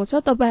गर्नु भएको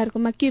छ।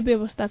 तपाईहरुकोमा के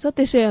व्यवस्था छ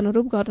त्यसै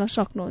अनुरूप गर्न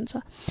सक्नुहुन्छ।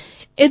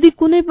 यदि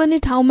कुनै पनि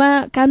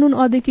ठाउँमा कानून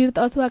अधिकृत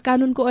अथवा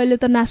कानूनको अहिले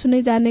त नासु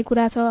नै जाने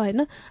कुरा छ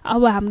हैन,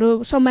 अब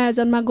हाम्रो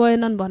समायोजनमा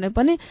गएनन् भने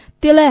पनि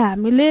त्यसलाई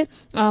हामीले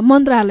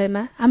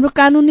मन्त्रालयमा हाम्रो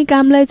कानूनी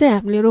कामलाई चाहिँ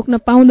हामीले रोक्न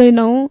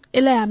पाउँदैनौं।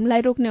 यसलाई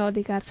हामीलाई रोक्ने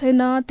अधिकार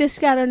छैन।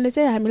 त्यसकारणले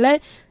चाहिँ हामीलाई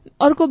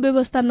अर्को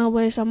व्यवस्था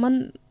नभएसम्म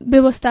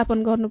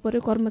व्यवस्थापन गर्नु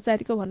पर्यो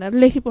कर्मचारीको भनेर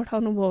लेखी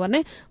पठाउनु भयो भने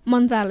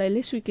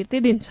मन्त्रालयले स्वीकृति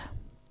दिन्छ।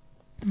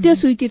 त्यो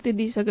स्वीकृति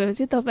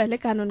दिइसकेपछि तपाईले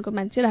कानूनको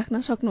मान्छे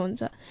राख्न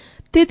सक्नुहुन्छ।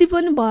 त्यति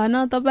पनि भएन,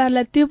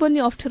 तपाईहरुलाई त्यो पनि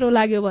अप्ठ्यारो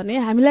लाग्यो भने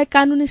हामीलाई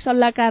कानूनी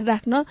सल्लाहकार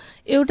राख्न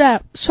एउटा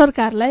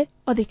सरकारलाई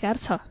अधिकार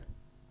छ।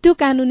 त्यो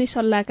कानूनी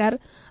सल्लाहकार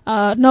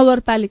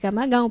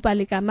नगरपालिकामा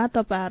गाउँपालिकामा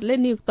तपाईहरुले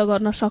नियुक्त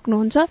गर्न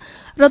सक्नुहुन्छ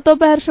र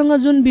तपाईहरुसँग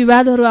जुन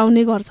विवादहरू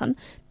आउने गर्छन्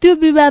त्यो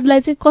विवादलाई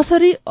चाहिँ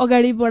कसरी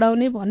अगाडि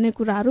बढाउने भन्ने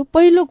कुराहरू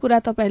पहिलो कुरा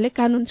तपाईले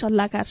कानून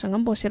सल्लाहकारसँग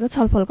बसेर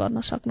छलफल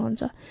गर्न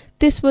सक्नुहुन्छ।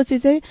 त्यसपछि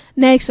चाहिँ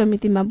न्यायिक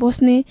समितिमा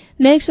बस्ने,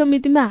 न्यायिक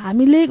समितिमा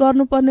हामीले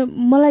गर्नुपर्ने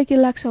मलाई के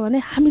लाग्छ भने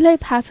हामीलाई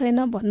थाहा छैन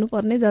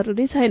भन्नुपर्ने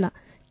जरुरी छैन।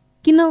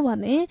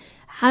 किनभने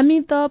हामी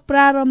त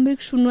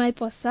प्रारम्भिक सुनवाई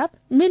पश्चात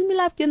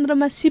मेलमिलाप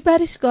केन्द्रमा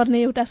सिफारिस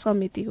गर्ने एउटा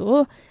समिति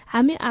हो।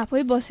 हामी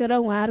आफै बसेर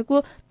उहाँहरूको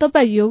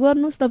तपाई यो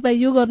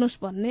गर्नुस्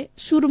भन्ने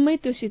सुरुमै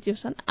त्यो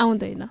सिचुएसन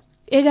आउँदैन।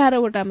 11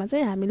 वटामा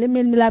चाहिँ हामीले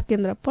मेलमिलाप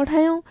केन्द्र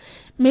पठायौं।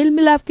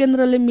 मेलमिलाप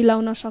केन्द्रले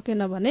मिलाउन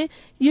सकेन भने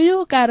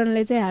यो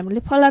कारणले चाहिँ हामीले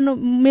फलानु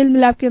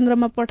मेलमिलाप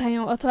केन्द्रमा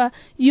पठायौं अथवा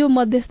यो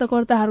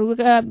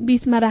मध्यस्थकर्ताहरूका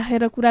बीचमा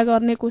राखेर कुरा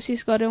गर्ने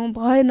कोसिस गर्यौं,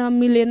 भएन,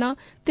 मिलेन,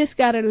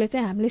 त्यसकारणले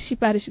चाहिँ हामीले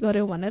सिफारिस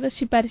गर्यौं भनेर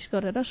सिफारिस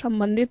गरेर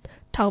सम्बन्धित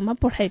ठाउँमा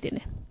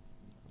पठाइदिने।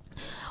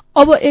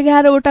 अब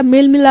 11वटा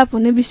मेलमिलाप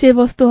हुने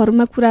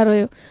विषयवस्तुहरूमा कुरा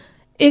रह्यो।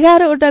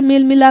 11वटा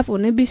मेलमिलाप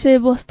हुने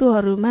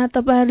विषयवस्तुहरूमा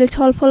तपाईँहरूले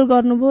छलफल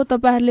गर्नुभयो,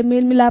 तपाईँहरूले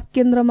मेलमिलाप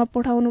केन्द्रमा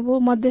पठाउनुभयो,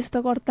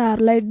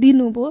 मध्यस्थकर्ताहरूलाई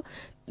दिनुभयो,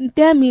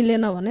 त्यहाँ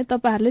मिलेन भने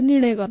तपाईँहरूले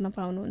निर्णय गर्न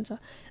पाउनुहुन्छ।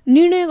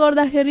 निर्णय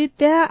गर्दाखेरि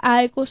त्यहाँ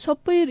आएको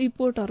सबै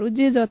रिपोर्टहरू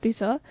जे जति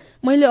छ,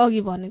 मैले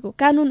अघि भनेको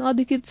कानुन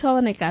अधिकृत छ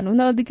भने कानुन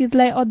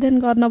अधिकृतलाई अध्ययन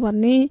गर्न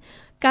भन्ने,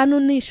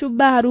 कानुनी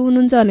सुब्बाहरू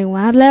हुनुहुन्छ भने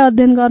उहाँहरूलाई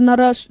अध्ययन गर्न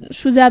र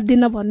सुझाव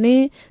दिन भन्ने,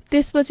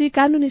 त्यसपछि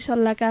कानुनी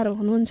सल्लाहकार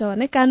हुनुहुन्छ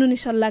भने कानुनी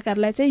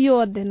सल्लाहकारलाई चाहिँ यो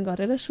अध्ययन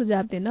गरेर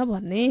सुझाव दिन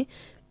भन्ने।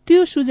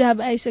 त्यो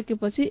सुझाव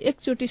आइसकेपछि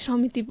एकचोटि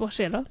समिति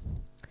बसेर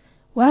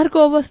उहाँहरूको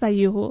अवस्था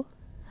यो हो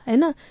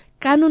हैन,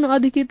 कानुन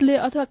अधिकृतले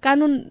अथवा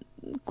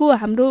कानुनको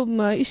हाम्रो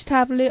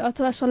स्टाफले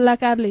अथवा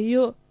सल्लाहकारले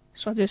यो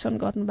सजेसन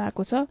गर्नु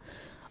भएको छ,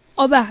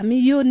 अब हामी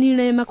यो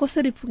निर्णयमा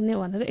कसरी पुग्ने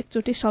भनेर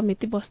एकचोटि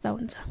समिति बस्दा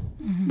हुन्छ।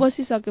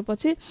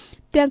 बसिसकेपछि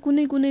त्यहाँ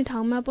कुनै कुनै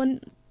ठाउँमा पनि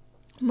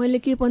मैले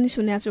के पनि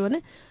सुनेको छु भने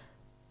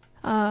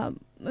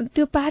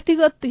त्यो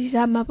पार्टीगत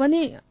हिसाबमा पनि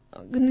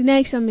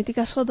न्यायिक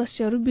समितिका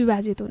सदस्यहरू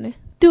विभाजित हुने,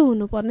 त्यो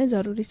हुनुपर्ने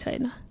जरुरी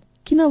छैन।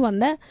 किन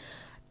भन्दा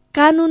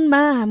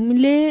कानुनमा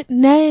हामीले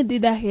न्याय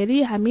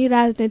दिँदाखेरि हामी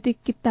राजनैतिक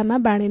कित्तामा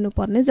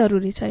बाँडिनुपर्ने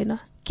जरुरी छैन।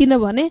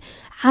 किनभने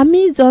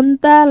हामी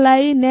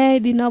जनतालाई न्याय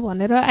दिन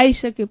भनेर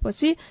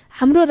आइसकेपछि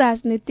हाम्रो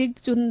राजनीतिक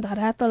जुन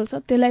धरातल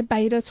छ त्यसलाई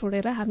बाहिर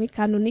छोडेर हामी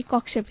कानुनी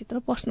कक्षभित्र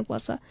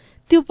पस्नुपर्छ।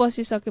 त्यो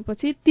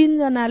पसिसकेपछि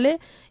तीनजनाले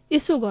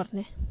यसो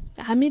गर्ने,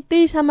 हामी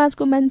त्यही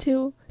समाजको मान्छे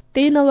हो,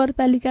 त्यही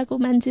नगरपालिकाको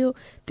मान्छे हो,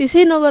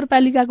 त्यसै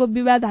नगरपालिकाको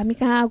विवाद हामी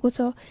कहाँ आएको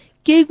छ,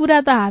 केही कुरा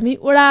त हामी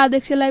वडा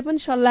अध्यक्षलाई पनि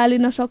सल्लाह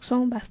लिन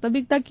सक्छौँ,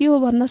 वास्तविकता के हो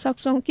भन्न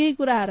सक्छौँ, केही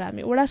कुराहरू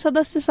हामी वडा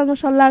सदस्यसँग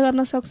सल्लाह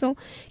गर्न सक्छौँ,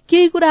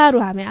 केही कुराहरू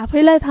हामी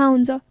आफैलाई थाहा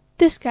हुन्छ।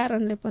 त्यस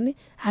कारणले पनि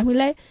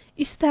हामीलाई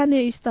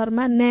स्थानीय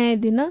स्तरमा न्याय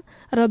दिन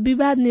र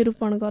विवाद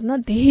निरूपण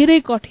गर्न धेरै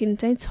कठिन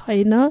चाहिँ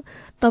छैन।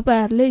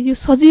 तपाईहरूले यो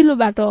सजिलो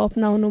बाटो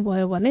अपनाउनु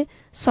भयो भने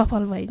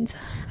सफल भइन्छ।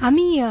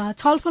 हामी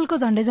छलफलको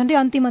झन्डै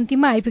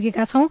अन्तिममा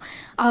आइपुगेका छौँ।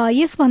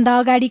 यसभन्दा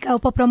अगाडिका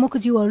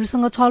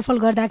उपप्रमुखज्यूहरूसँग छलफल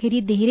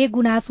गर्दाखेरि धेरै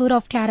गुनासो र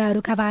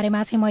अप्ठ्याराहरूका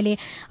बारेमा चाहिँ मैले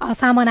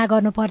सामना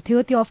गर्नु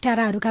पर्थ्यो। त्यो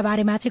अप्ठ्याराहरूका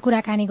बारेमा चाहिँ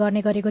कुराकानी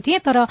गर्ने गरेको थिएँ।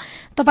 तर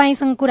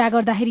तपाईँसँग कुरा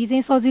गर्दाखेरि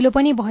चाहिँ सजिलो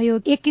पनि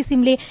भयो। एक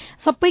किसिमले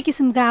सबै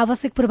किसिमका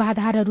आवश्यक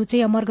पूर्वाधारहरू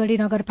चाहिँ अमरगढी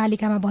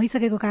नगरपालिकामा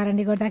भइसकेको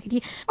कारणले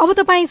गर्दाखेरि अब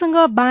तपाईँसँग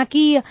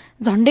बाँकी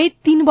झन्डै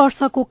 3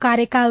 वर्षको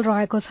कार्यकाल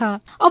रहेको छ।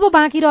 अब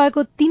बाँकी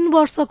रहेको 3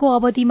 वर्षको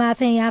अवधिमा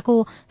चाहिँ यहाँको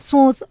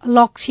सोच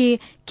लक्ष्य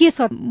के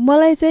छ?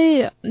 मलाई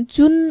चाहिँ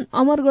जुन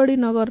अमरगढी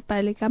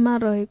नगरपालिकामा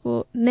रहेको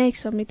न्यायिक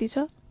समिति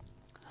छ,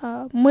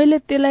 मैले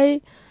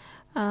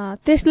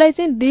त्यसलाई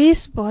चाहिँ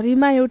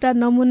देशभरिमा एउटा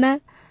नमुना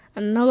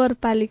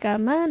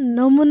नगरपालिकामा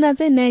नमुना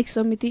चाहिँ न्यायिक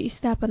समिति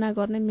स्थापना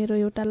गर्ने मेरो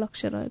एउटा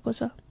लक्ष्य रहेको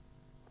छ।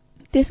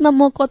 त्यसमा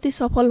म कति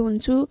सफल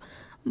हुन्छु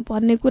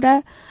भन्ने कुरा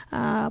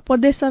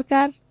प्रदेश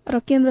सरकार र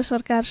केन्द्र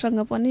सरकारसँग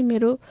पनि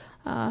मेरो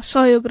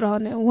सहयोग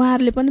रहने,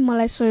 उहाँहरूले पनि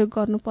मलाई सहयोग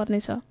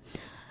गर्नुपर्नेछ।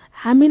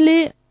 हामीले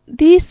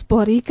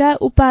देशभरिका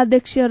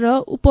उपाध्यक्ष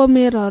र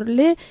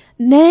उपमेयरहरूले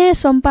न्याय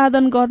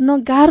सम्पादन गर्न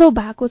गाह्रो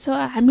भएको छ।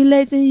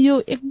 हामीलाई चाहिँ यो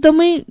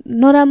एकदमै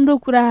नराम्रो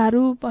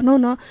कुराहरू भनौँ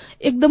न,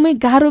 एकदमै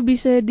गाह्रो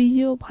विषय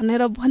दियो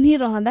भनेर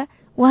भनिरहँदा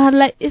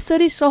उहाँहरूलाई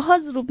यसरी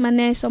सहज रूपमा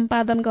न्याय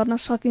सम्पादन गर्न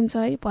सकिन्छ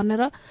है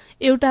भनेर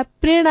एउटा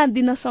प्रेरणा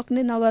दिन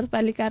सक्ने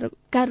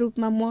नगरपालिकाका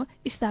रूपमा म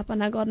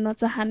स्थापना गर्न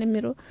चाहने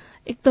मेरो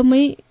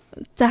एकदमै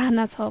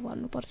चाहना छ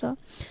भन्नुपर्छ।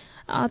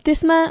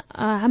 त्यसमा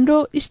हाम्रो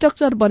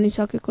स्ट्रक्चर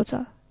बनिसकेको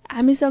छ।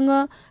 हामीसँग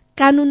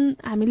कानुन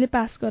हामीले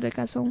पास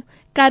गरेका छौँ,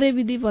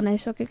 कार्यविधि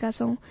बनाइसकेका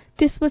छौँ।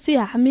 त्यसपछि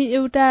हामी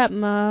एउटा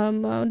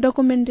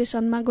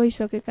डकुमेन्टेसनमा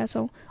गइसकेका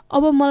छौँ।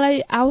 अब मलाई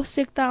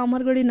आवश्यकता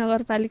अमरगढी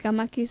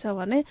नगरपालिकामा के छ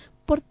भने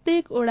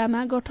प्रत्येक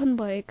वडामा गठन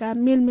भएका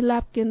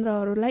मेलमिलाप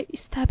केन्द्रहरूलाई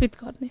स्थापित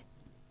गर्ने,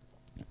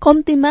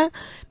 कम्तीमा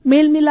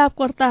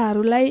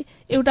मेलमिलापकर्ताहरूलाई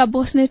एउटा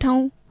बस्ने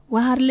ठाउँ,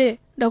 उहाँहरूले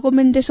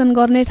डकुमेन्टेसन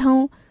गर्ने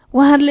ठाउँ,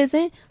 उहाँहरूले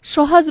चाहिँ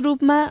सहज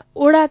रूपमा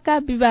वडाका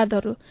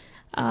विवादहरू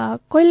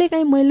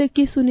कहिलेकाहीँ मैले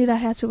के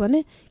सुनिरहेको छु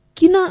भने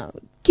किन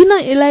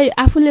यसलाई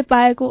आफूले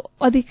पाएको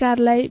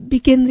अधिकारलाई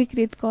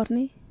विकेन्द्रीकृत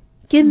गर्ने,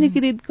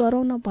 केन्द्रीकृत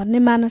गरौँ न भन्ने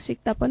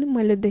मानसिकता पनि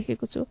मैले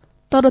देखेको छु।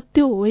 तर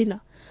त्यो होइन।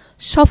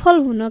 सफल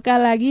हुनका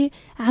लागि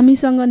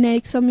हामीसँग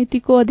न्यायिक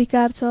समितिको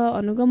अधिकार छ,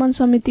 अनुगमन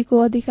समितिको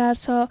अधिकार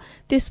छ,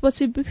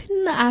 त्यसपछि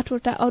विभिन्न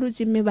 8वटा अरू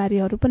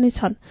जिम्मेवारीहरू पनि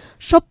छन्।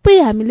 सबै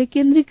हामीले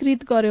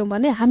केन्द्रीकृत गर्यौँ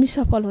भने हामी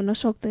सफल हुन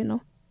सक्दैनौँ।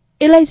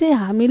 यसलाई चाहिँ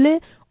हामीले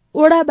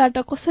वडाबाट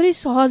कसरी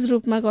सहज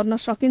रूपमा गर्न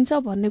सकिन्छ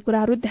भन्ने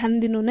कुराहरू ध्यान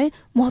दिनु नै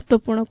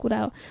महत्त्वपूर्ण कुरा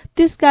हो।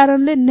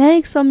 त्यसकारणले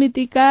न्यायिक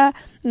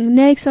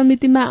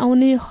समितिमा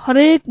आउने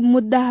हरेक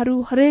मुद्दाहरू,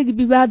 हरेक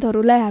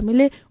विवादहरूलाई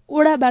हामीले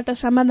वडाबाट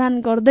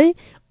समाधान गर्दै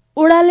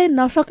वडाले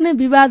नसक्ने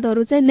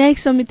विवादहरू चाहिँ न्यायिक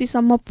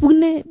समितिसम्म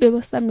पुग्ने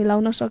व्यवस्था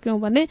मिलाउन सक्यौँ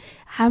भने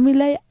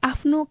हामीलाई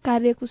आफ्नो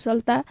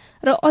कार्यकुशलता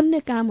र अन्य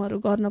कामहरू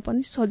गर्न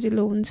पनि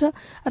सजिलो हुन्छ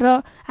र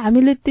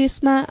हामीले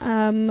त्यसमा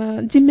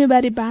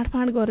जिम्मेवारी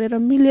बाँडफाँड गरेर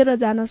मिलेर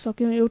जान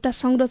सक्यौँ, एउटा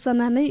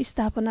संरचना नै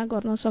स्थापना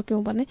गर्न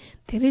सक्यौँ भने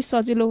धेरै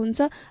सजिलो हुन्छ।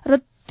 र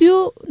त्यो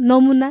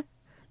नमुना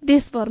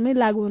देशभरमै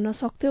लागू हुन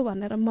सक्थ्यो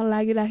भनेर म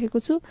लागिराखेको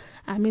छु।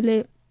 हामीले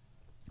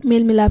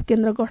मेलमिलाप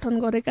केन्द्र गठन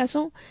गरेका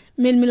छौँ,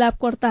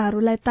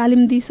 मेलमिलापकर्ताहरूलाई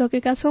तालिम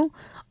दिइसकेका छौँ।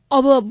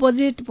 अब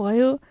बजेट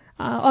भयो।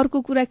 अर्को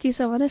कुरा के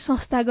छ भने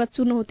संस्थागत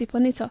चुनौती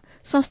पनि छ।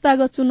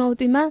 संस्थागत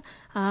चुनौतीमा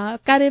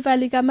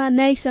कार्यपालिकामा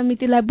न्यायिक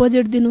समितिलाई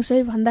बजेट दिनुहोस्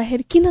है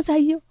भन्दाखेरि किन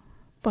चाहियो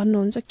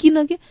भन्नुहुन्छ,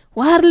 किनकि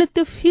उहाँहरूले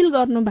त्यो फिल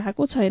गर्नु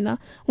भएको छैन।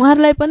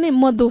 उहाँहरूलाई पनि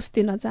म दोष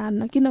दिन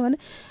चाहन्न, किनभने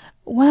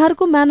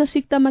उहाँहरूको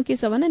मानसिकतामा के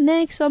छ भने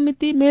न्यायिक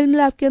समिति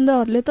मेलमिलाप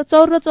केन्द्रहरूले त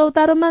चौर र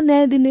चौतारोमा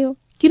न्याय दिने हो,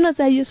 किन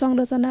चाहियो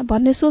संरचना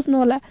भन्ने सोच्नु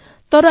होला।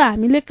 तर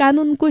हामीले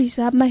कानुनको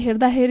हिसाबमा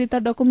हेर्दाखेरि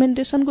त,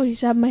 डकुमेन्टेसनको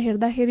हिसाबमा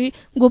हेर्दाखेरि,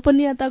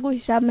 गोपनीयताको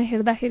हिसाबमा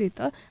हेर्दाखेरि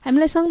त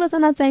हामीलाई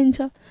संरचना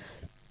चाहिन्छ।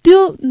 त्यो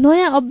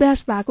नयाँ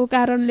अभ्यास भएको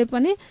कारणले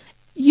पनि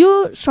यो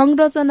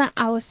संरचना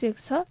आवश्यक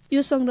छ।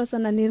 यो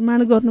संरचना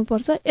निर्माण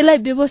गर्नुपर्छ। यसलाई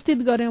व्यवस्थित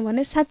गर्यौं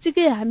भने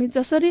साँच्चीकै हामी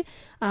जसरी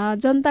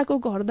जनताको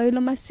घर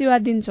दैलोमा सेवा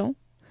दिन्छौं,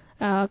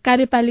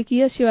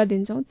 कार्यपालिकीय सेवा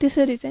दिन्छौं,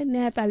 त्यसरी चाहिँ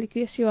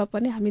न्यायपालिकीय सेवा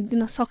पनि हामी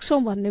दिन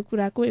सक्छौं भन्ने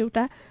कुराको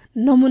एउटा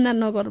नमुना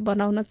नगर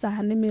बनाउन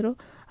चाहने मेरो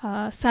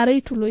साह्रै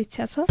ठूलो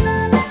इच्छा छ।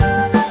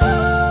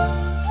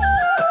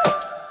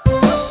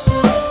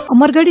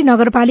 अमरगढी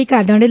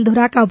नगरपालिका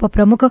डडेलधुराका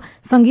उपप्रमुख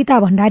संगीता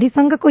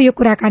भण्डारीसँगको यो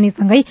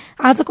कुराकानीसँगै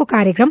आजको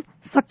कार्यक्रम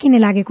सकिने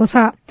लागेको छ।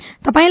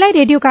 तपाईलाई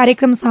रेडियो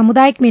कार्यक्रम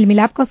सामुदायिक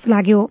मेलमिलाप कस्तो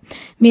लाग्यो?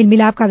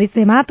 मेलमिलापका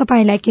विषयमा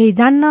तपाईलाई केही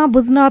जान्न,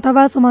 बुझ्न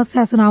अथवा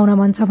समस्या सुनाउन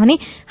मन छ भने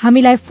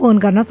हामीलाई फोन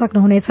गर्न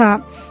सक्नुहुनेछ।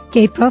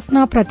 केही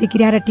प्रश्न,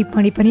 प्रतिक्रिया र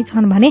टिप्पणी पनि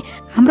छन् भने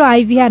हाम्रो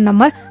आइभीआर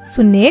नम्बर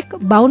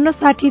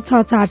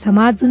 01-5260-646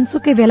 मा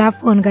जुनसुकै बेला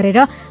फोन गरेर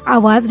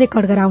आवाज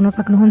रेकर्ड गराउन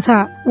सक्नुहुन्छ।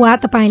 वा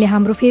तपाईले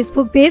हाम्रो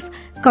Facebook page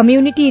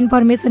community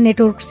information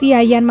network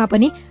CIN मा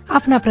पनि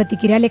आफ्ना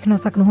प्रतिक्रिया लेख्न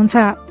सक्नुहुन्छ।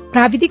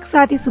 प्राविधिक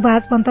साथी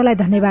सुभाष पन्तलाई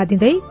धन्यवाद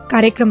दिँदै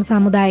कार्यक्रम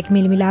सामुदायिक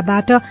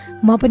मेलमिलापबाट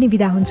म पनि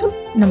बिदा हुन्छु।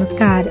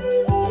 नमस्कार।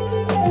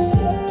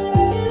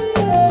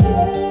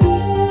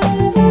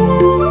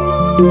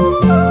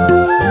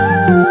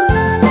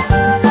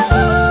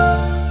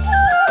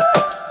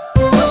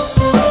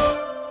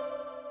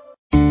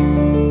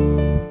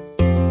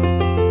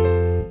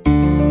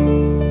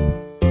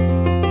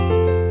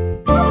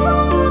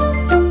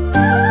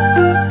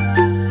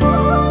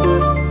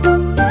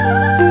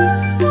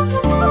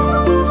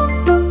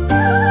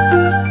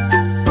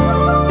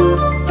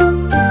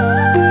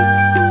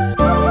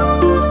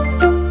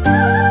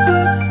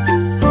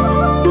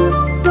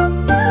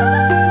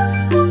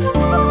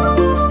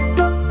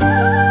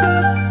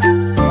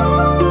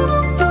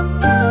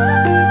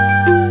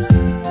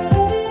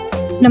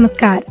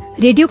 नमस्कार।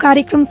 रेडियो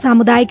कार्यक्रम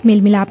सामुदायिक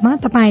मेलमिलापमा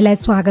तपाईलाई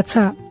स्वागत छ।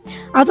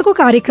 आजको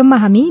कार्यक्रममा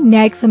हामी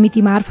न्यायिक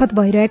समिति मार्फत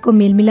भइरहेको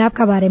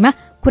मेलमिलापका बारेमा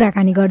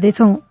कुराकानी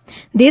गर्दैछौं।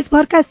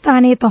 देशभरका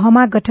स्थानीय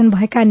तहमा गठन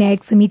भएका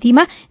न्यायिक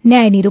समितिमा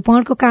न्याय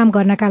निरूपणको काम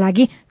गर्नका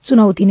लागि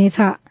चुनौती नै छ।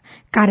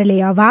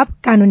 कार्यालय अभाव,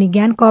 कानूनी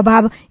ज्ञानको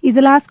अभाव,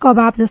 इजलासको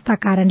अभाव जस्ता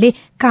कारणले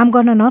काम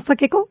गर्न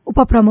नसकेको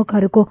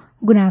उपप्रमुखहरूको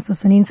गुनासो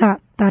सुनिन्छ।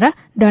 तर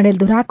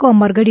डडेलधुराको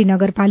अमरगढी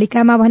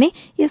नगरपालिकामा भने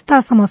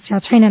यस्ता समस्या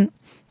छैनन्।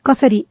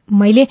 कसरी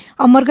मैले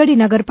अमरगढी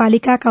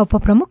नगरपालिकाका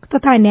उपप्रमुख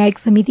तथा न्यायिक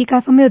समितिका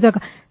संयोजक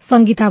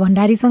संगीता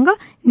भण्डारीसँग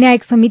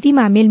न्यायिक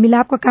समितिमा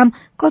मेलमिलापको काम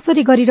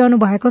कसरी गरिरहनु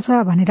भएको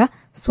छ भनेर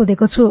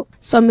सोधेको छु।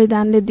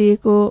 संविधानले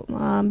दिएको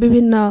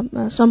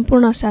विभिन्न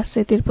सम्पूर्ण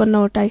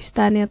 753 वटा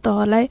स्थानीय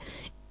तहलाई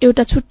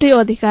एउटा छुट्टै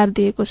अधिकार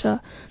दिएको छ।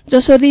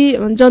 जसरी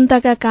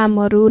जनताका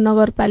कामहरू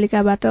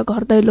नगरपालिकाबाट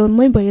घर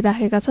दैलोमै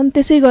भइराखेका छन्,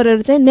 त्यसै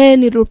गरेर चाहिँ न्याय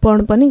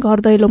निरूपण पनि घर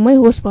दैलोमै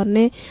होस्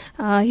भन्ने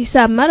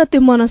हिसाबमा र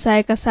त्यो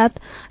मनसायका साथ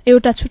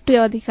एउटा छुट्टै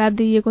अधिकार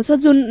दिइएको छ,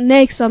 जुन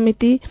न्यायिक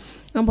समिति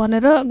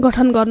भनेर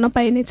गठन गर्न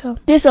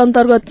पाइनेछ। त्यस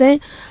अन्तर्गत चाहिँ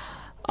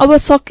अब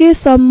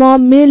सकेसम्म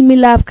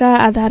मेलमिलापका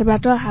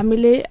आधारबाट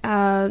हामीले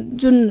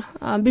जुन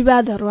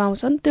विवादहरू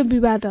आउँछन् त्यो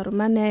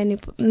विवादहरूमा न्याय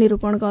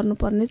निरूपण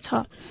गर्नुपर्ने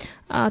छ।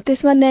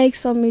 त्यसमा न्यायिक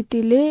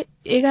समितिले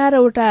 11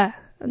 वटा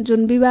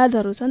जुन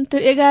विवादहरू छन् त्यो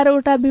 11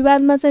 वटा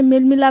विवादमा चाहिँ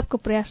मेलमिलापको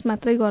प्रयास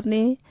मात्रै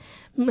गर्ने,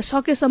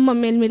 सकेसम्म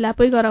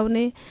मेलमिलापै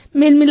गराउने,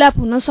 मेलमिलाप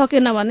हुन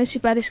सकेन भने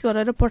सिफारिस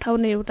गरेर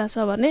पठाउने एउटा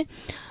छ भने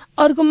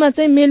अर्कोमा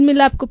चाहिँ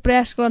मेलमिलापको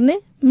प्रयास गर्ने,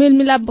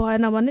 मेलमिलाप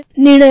भएन भने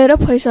निर्णय र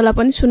फैसला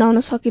पनि सुनाउन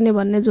सकिने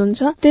भन्ने जुन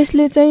छ,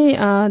 त्यसले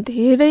चाहिँ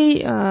धेरै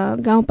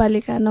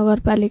गाउँपालिका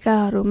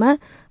नगरपालिकाहरूमा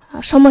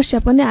समस्या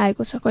पनि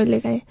आएको छ।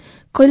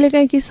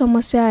 कहिलेकाहीँ के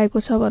समस्या आएको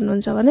छ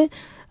भन्नुहुन्छ भने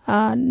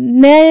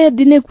न्याय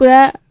दिने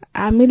कुरा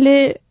हामीले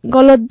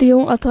गलत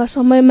दियौं अथवा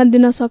समयमा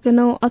दिन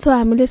सकेनौं अथवा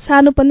हामीले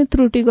सानो पनि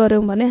त्रुटि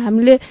गर्यौं भने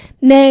हामीले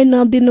न्याय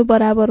नदिनु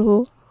बराबर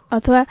हो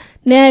अथवा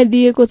न्याय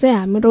दिएको चाहिँ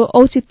हाम्रो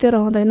औचित्य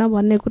रहँदैन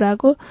भन्ने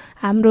कुराको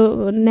हाम्रो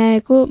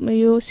न्यायको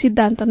यो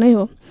सिद्धान्त नै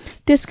हो।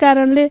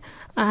 त्यसकारणले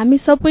हामी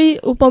सबै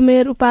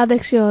उपमेयर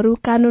उपाध्यक्षहरू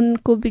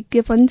कानूनको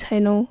विज्ञ पनि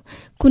छैनौं,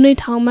 कुनै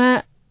ठाउँमा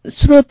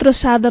स्रोत र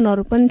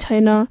साधनहरू पनि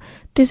छैन,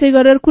 त्यसै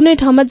गरेर कुनै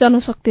ठाउँमा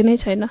जनशक्ति नै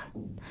छैन।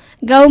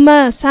 गाउँमा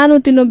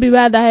सानोतिनो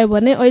विवाद आयो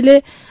भने अहिले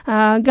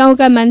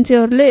गाउँका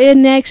मान्छेहरूले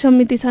न्यायिक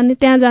समिति छ नि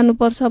त्यहाँ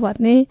जानुपर्छ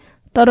भन्ने,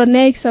 तर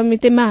न्यायिक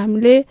समितिमा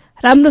हामीले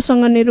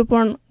राम्रोसँग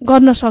निरूपण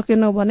गर्न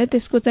सकेनौं भने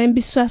त्यसको चाहिँ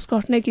विश्वास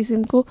घट्ने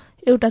किसिमको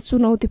एउटा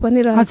चुनौती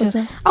पनि रहेको छ।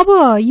 अब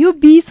यो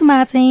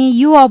बीचमा चाहिँ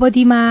यो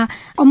अवधिमा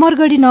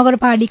अमरगढी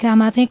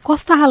नगरपालिकामा चाहिँ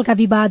कस्ता खालका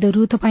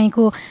विवादहरू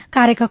तपाईको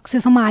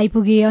कार्यकक्षसम्म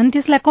आइपुगे अनि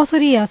त्यसलाई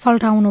कसरी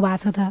सल्टाउनु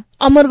भएको छ त?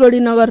 अमरगढी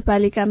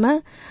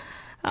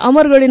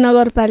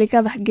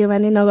नगरपालिका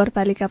भाग्यमानी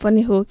नगरपालिका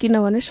पनि हो,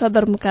 किनभने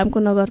सदरमुकामको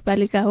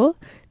नगरपालिका हो।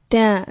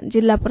 त्यहाँ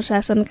जिल्ला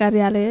प्रशासन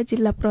कार्यालय,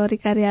 जिल्ला प्रहरी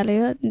कार्यालय,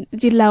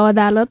 जिल्ला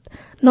अदालत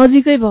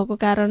नजिकै भएको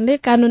कारणले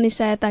कानुनी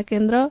सहायता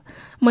केन्द्र,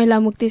 महिला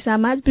मुक्ति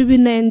समाज,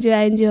 विभिन्न एनजिओ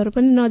आइएनजिओहरू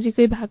पनि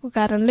नजिकै भएको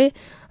कारणले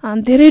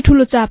धेरै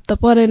ठूलो चाप त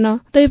परेन।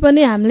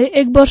 तैपनि हामीले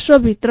 1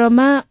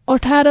 वर्षभित्रमा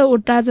 18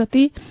 वटा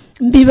जति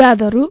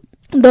विवादहरू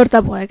दर्ता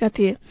भएका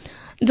थिए,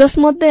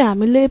 जसमध्ये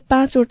हामीले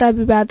 5 वटा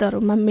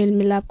विवादहरूमा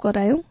मेलमिलाप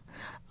गरायौं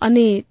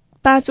अनि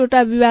 5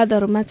 वटा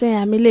विवादहरूमा चाहिँ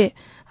हामीले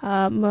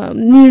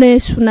निर्णय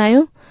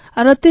सुनायौं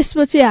र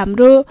त्यसपछि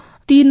हाम्रो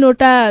 3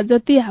 वटा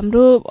जति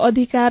हाम्रो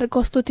अधिकार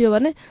कस्तो थियो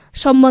भने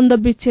सम्बन्ध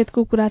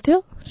विच्छेदको कुरा थियो।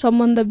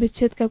 सम्बन्ध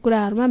विच्छेदका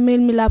कुराहरूमा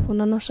मेलमिलाप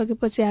हुन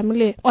नसकेपछि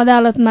हामीले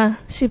अदालतमा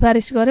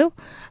सिफारिस गर्यौं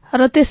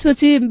र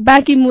त्यसपछि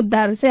बाँकी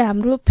मुद्दाहरू चाहिँ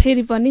हाम्रो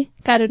फेरि पनि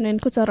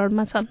कार्यान्वयनको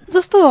चरणमा छन्।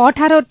 जस्तो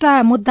 18 वटा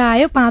मुद्दा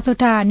आयो, 5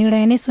 वटा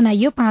निर्णय नै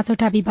सुनाइयो, 5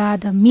 वटा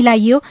विवाद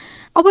मिलाइयो।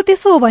 अब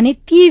त्यसो हो भने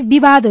ती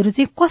विवादहरू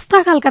चाहिँ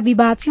कस्ता खालका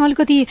विवाद चाहिँ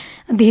अलिकति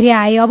धेरै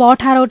आए? अब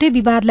 18 वटै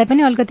विवादलाई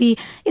पनि अलिकति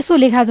यसो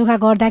लेखाजोखा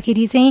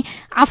गर्दाखेरि चाहिँ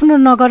आफ्नो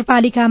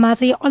नगरपालिकामा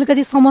चाहिँ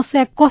अलिकति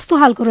समस्या कस्तो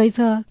खालको रहेछ?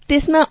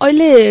 त्यसमा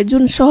अहिले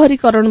जुन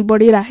शहरीकरण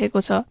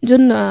बढिरहेको छ,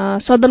 जुन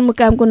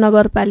सदरमुकामको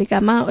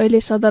नगरपालिकामा अहिले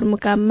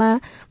सदरमुकाममा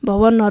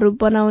भवनहरू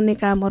बनाउने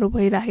कामहरू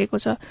भइरहेको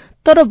छ,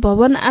 तर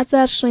भवन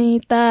आचार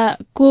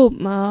संहिताको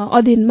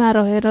अधीनमा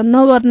रहेर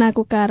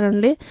नगर्नाको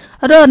कारणले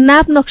र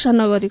नाप नक्सा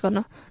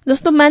नगरिकन,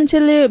 जस्तो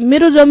मान्छेले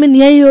मेरो जमिन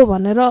यही हो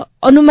भनेर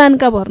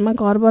अनुमानका भरमा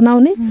घर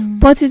बनाउने,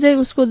 पछि चाहिँ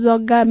उसको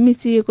जग्गा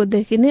मिचिएको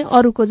देखिने,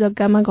 अरूको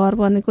जग्गामा घर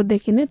बनेको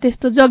देखिने,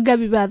 त्यस्तो जग्गा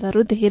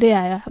विवादहरू धेरै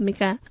आयो हामी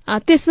कहाँ।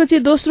 त्यसपछि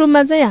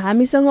दोस्रोमा चाहिँ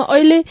हामीसँग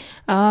अहिले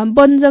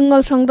वन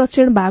जंगल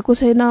संरक्षण भएको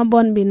छैन,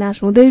 वन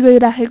विनाश हुँदै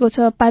गइरहेको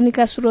छ,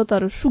 पानीका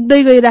स्रोतहरू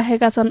सुक्दै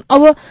गइरहेका छन्,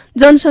 अब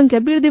जनसंख्या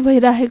वृद्धि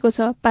भइरहेको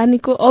छ,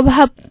 पानीको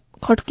अभाव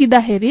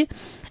खड्किँदाखेरि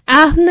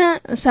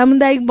आफ्ना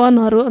सामुदायिक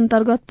वनहरू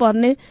अन्तर्गत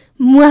पर्ने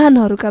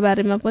मुहानहरूका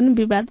बारेमा पनि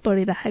विवाद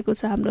बढिरहेको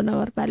छ हाम्रो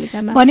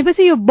नगरपालिकामा।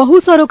 भनेपछि यो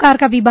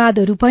बहुसरोकारका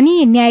विवादहरू पनि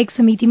न्यायिक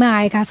समितिमा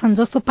आएका छन्,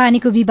 जस्तो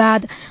पानीको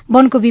विवाद,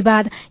 वनको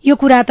विवाद। यो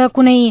कुरा त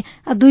कुनै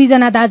 2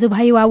 जना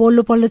दाजुभाइ वा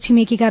वल्लो पल्लो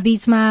छिमेकीका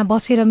बीचमा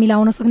बसेर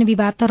मिलाउन सक्ने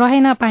विवाद त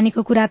रहेन।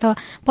 पानीको कुरा त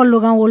पल्लो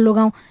गाउँ वल्लो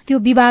गाउँ, त्यो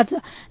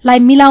विवादलाई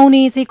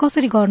मिलाउने चाहिँ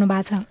कसरी गर्नु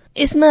भएको छ?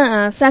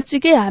 यसमा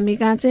साँच्चीकै हामी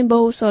कहाँ चाहिँ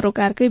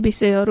बहुसरोकारकै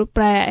विषयहरू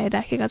प्राय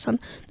आइराखेका छन्।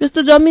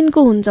 जस्तो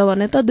जमिनको हुन्छ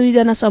भने त 2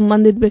 जना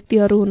सम्बन्धित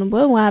व्यक्तिहरू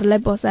हुनुभयो, उहाँहरूलाई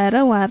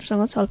बसाएर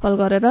उहाँहरूसँग छलफल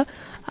गरेर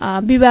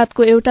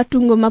विवादको एउटा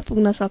टुङ्गोमा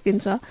पुग्न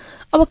सकिन्छ।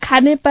 अब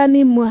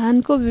खानेपानी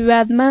मुहानको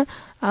विवादमा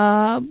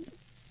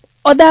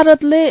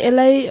अदालतले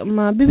यसलाई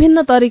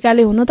विभिन्न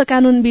तरिकाले, हुन त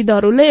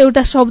कानुनविदहरूले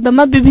एउटा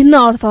शब्दमा विभिन्न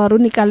अर्थहरू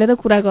निकालेर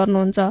कुरा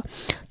गर्नुहुन्छ,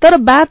 तर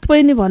बात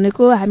पनि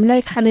भनेको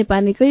हामीलाई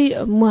खानेपानीकै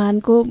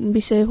मुहानको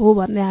विषय हो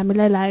भन्ने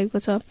हामीलाई लागेको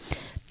छ।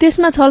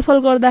 त्यसमा छलफल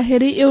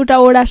गर्दाखेरि एउटा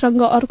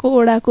ओडासँग अर्को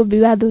ओडाको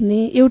विवाद हुने,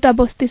 एउटा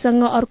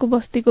बस्तीसँग अर्को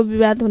बस्तीको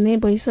विवाद हुने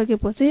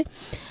भइसकेपछि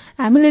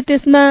हामीले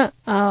त्यसमा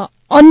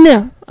अन्य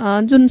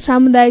जुन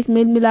सामुदायिक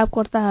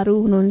मेलमिलापकर्ताहरू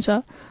हुनुहुन्छ,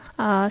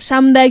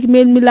 सामुदायिक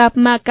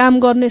मेलमिलापमा काम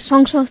गर्ने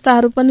संघ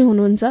संस्थाहरू पनि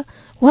हुनुहुन्छ,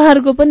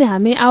 उहाँहरूको पनि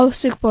हामी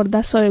आवश्यक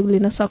पर्दा सहयोग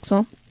लिन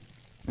सक्छौं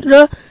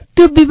र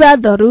त्यो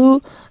विवादहरू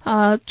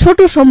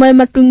छोटो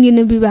समयमा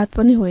टुङ्गिने विवाद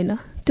पनि होइन,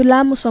 त्यो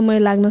लामो समय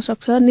लाग्न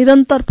सक्छ।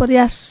 निरन्तर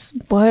प्रयास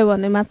भयो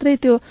भने मात्रै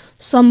त्यो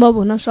सम्भव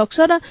हुन सक्छ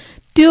र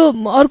त्यो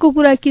अर्को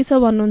कुरा के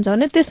छ भन्नुहुन्छ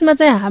भने त्यसमा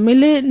चाहिँ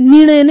हामीले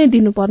निर्णय नै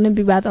दिनुपर्ने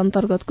विवाद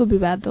अन्तर्गतको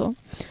विवाद हो।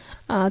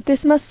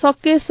 त्यसमा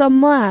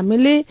सकेसम्म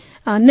हामीले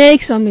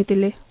न्यायिक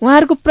समितिले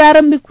उहाँहरूको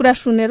प्रारम्भिक कुरा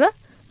सुनेर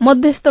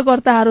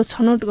मध्यस्थकर्ताहरू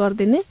छनौट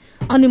गरिदिने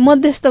अनि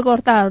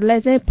मध्यस्थकर्ताहरूलाई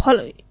चाहिँ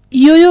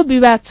यो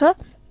विवाद छ,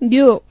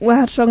 यो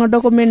उहाँहरूसँग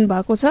डकुमेन्ट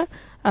भएको छ,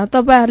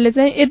 तपाईहरूले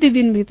चाहिँ यति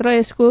दिनभित्र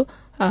यसको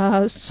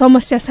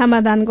समस्या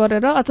समाधान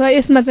गरेर अथवा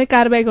यसमा चाहिँ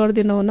कारबाही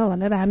गरिदिनु हुन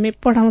भनेर हामी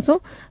पठाउँछौँ।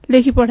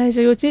 लेखी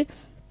पठाइसकेपछि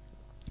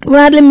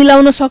उहाँहरूले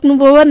मिलाउन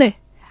सक्नुभयो भने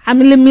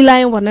हामीले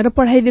मिलायौं भनेर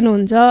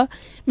पठाइदिनुहुन्छ,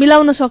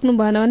 मिलाउन सक्नु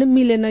भएन भने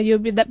मिलेन यो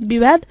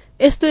विवाद,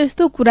 यस्तो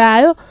यस्तो कुरा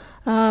आयो,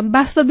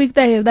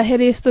 वास्तविकता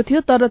हेर्दाखेरि यस्तो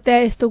थियो तर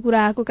त्यहाँ यस्तो कुरा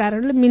आएको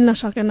कारणले मिल्न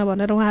सकेन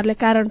भनेर उहाँहरूले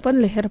कारण पनि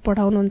लेखेर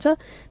पठाउनुहुन्छ।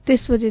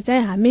 त्यसपछि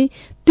चाहिँ हामी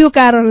त्यो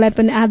कारणलाई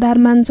पनि आधार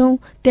मान्छौं,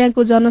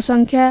 त्यहाँको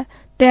जनसंख्या,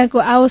 त्यहाँको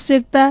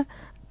आवश्यकता,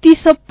 ती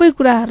सबै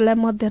कुराहरूलाई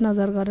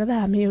मध्यनजर गरेर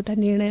हामी एउटा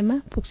निर्णयमा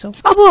पुग्छौं।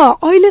 अब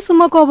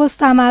अहिलेसम्मको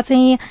अवस्थामा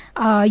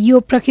चाहिँ यो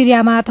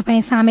प्रक्रियामा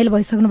तपाईँ सामेल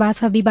भइसक्नु भएको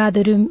छ,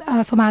 विवादहरू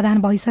समाधान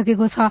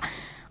भइसकेको छ,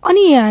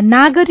 अनि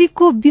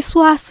नागरिकको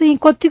विश्वास चाहिँ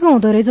कतिको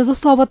हुँदो रहेछ?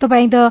 जस्तो अब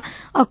तपाईँ त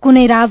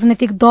कुनै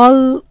राजनैतिक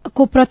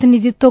दलको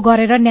प्रतिनिधित्व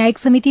गरेर न्यायिक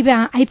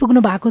समितिमा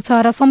आइपुग्नु भएको छ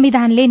र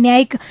संविधानले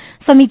न्यायिक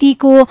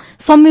समितिको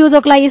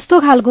संयोजकलाई यस्तो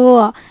खालको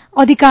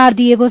अधिकार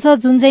दिएको छ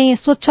जुन चाहिँ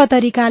स्वच्छ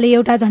तरिकाले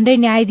एउटा झण्डै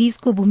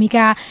न्यायाधीशको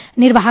भूमिका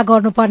निर्वाह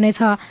गर्नुपर्ने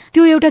छ,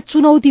 त्यो एउटा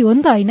चुनौती हो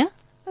नि त होइन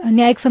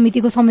न्यायिक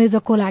समितिको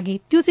संयोजकको लागि?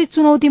 त्यो चाहिँ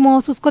चुनौती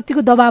महसुस,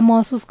 कतिको दबाव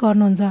महसुस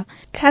गर्नुहुन्छ?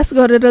 खास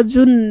गरेर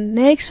जुन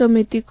न्यायिक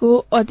समितिको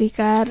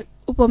अधिकार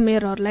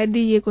उपमेयरहरूलाई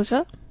दिइएको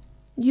छ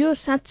यो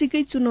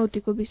साँच्चीकै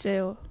चुनौतीको विषय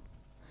हो।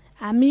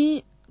 हामी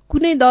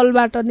कुनै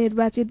दलबाट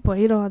निर्वाचित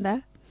भइरहँदा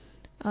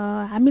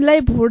हामीलाई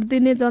भोट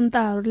दिने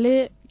जनताहरूले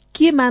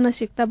के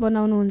मानसिकता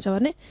बनाउनुहुन्छ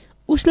भने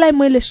उसलाई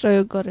मैले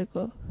सहयोग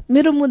गरेको,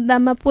 मेरो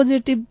मुद्दामा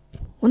पोजिटिभ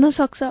हुन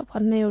सक्छ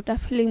भन्ने एउटा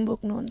फिलिङ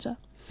बोक्नुहुन्छ।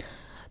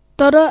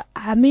 तर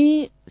हामी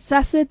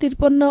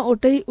 753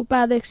 वटै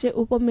उपाध्यक्ष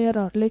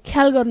उपमेयरहरूले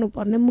ख्याल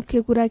गर्नुपर्ने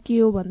मुख्य कुरा के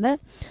हो भन्दा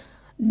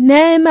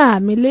न्यायमा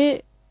हामीले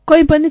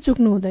कहीँ पनि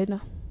चुक्नु हुँदैन।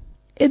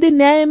 यदि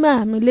न्यायमा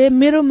हामीले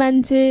मेरो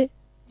मान्छे,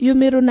 यो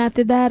मेरो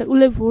नातेदार,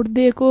 उसले भोट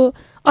दिएको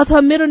अथवा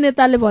मेरो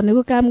नेताले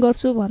भनेको काम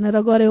गर्छु भनेर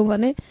गऱ्यौँ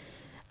भने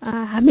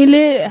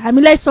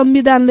हामीलाई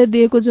संविधानले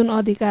दिएको जुन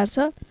अधिकार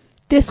छ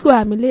त्यसको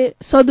हामीले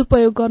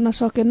सदुपयोग गर्न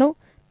सकेनौँ,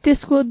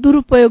 त्यसको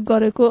दुरुपयोग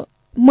गरेको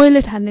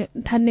मैले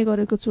ठान्ने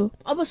गरेको छु।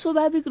 अब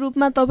स्वाभाविक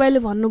रूपमा तपाईँले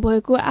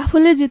भन्नुभएको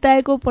आफूले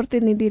जिताएको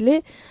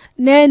प्रतिनिधिले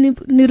न्याय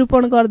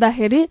निरूपण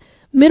गर्दाखेरि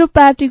मेरो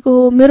पार्टीको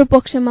हो, मेरो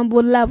पक्षमा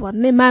बोल्ला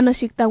भन्ने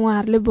मानसिकता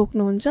उहाँहरूले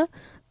बोक्नुहुन्छ।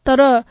 तर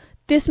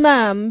त्यसमा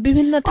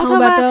विभिन्न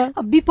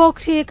ठाउँबाट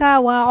विपक्षका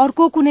वा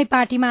अर्को कुनै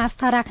पार्टीमा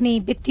आस्था राख्ने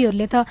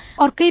व्यक्तिहरूले त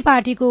अर्कै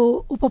पार्टीको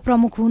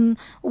उपप्रमुख हुन्,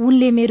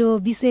 उनले मेरो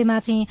विषयमा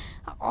चाहिँ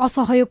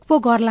असहयोग पो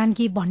गर्लान्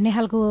कि भन्ने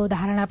खालको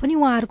धारणा पनि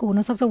उहाँहरूको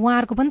हुनसक्छ।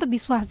 उहाँहरूको पनि त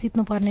विश्वास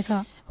जित्नुपर्ने छ।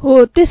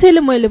 हो,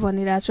 त्यसैले मैले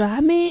भनिरहेको छु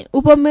हामी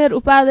उपमेयर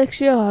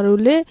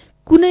उपाध्यक्षहरूले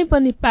कुनै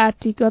पनि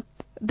पार्टीगत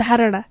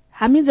धारणा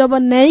हामी जब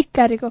न्यायिक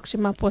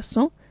कार्यकक्षमा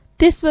पस्छौँ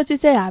त्यसपछि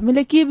चाहिँ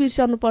हामीले के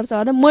बिर्सनुपर्छ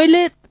भने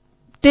मैले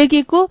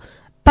टेकेको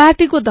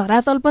पार्टीको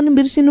धरातल पनि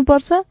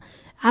बिर्सिनुपर्छ,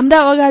 हाम्रा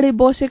अगाडि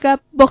बसेका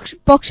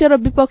पक्ष र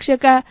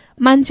विपक्षका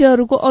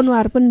मान्छेहरूको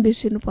अनुहार पनि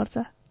बिर्सिनुपर्छ।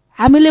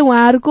 हामीले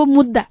उहाँहरूको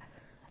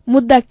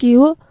मुद्दा के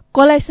हो,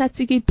 कसलाई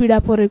साँच्चीकै पीडा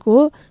परेको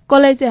हो,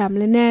 कसलाई चाहिँ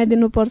हामीले न्याय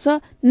दिनुपर्छ।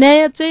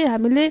 न्याय चाहिँ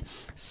हामीले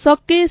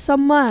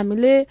सकेसम्म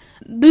हामीले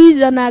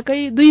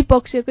दुई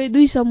पक्षकै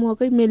दुई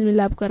समूहकै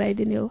मेलमिलाप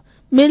गराइदिने हो।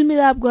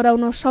 मेलमिलाप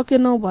गराउन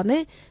सकेनौँ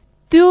भने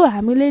त्यो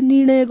हामीले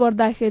निर्णय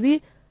गर्दाखेरि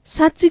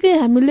साँच्चीकै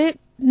हामीले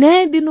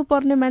न्याय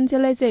दिनुपर्ने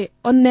मान्छेलाई चाहिँ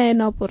अन्याय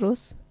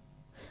नपरोस्,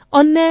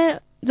 अन्याय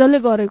जसले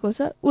गरेको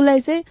छ उसलाई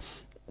चाहिँ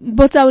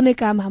बचाउने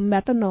काम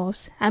हामीबाट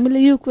नहोस्। हामीले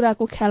यो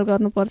कुराको ख्याल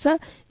गर्नुपर्छ।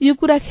 यो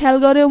कुरा ख्याल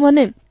गर्यौँ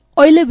भने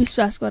अहिले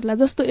विश्वास गर्ला।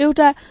 जस्तो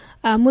एउटा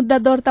मुद्दा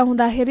दर्ता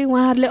हुँदाखेरि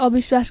उहाँहरूले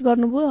अविश्वास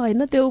गर्नुभयो,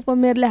 होइन त्यो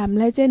उपमेयरले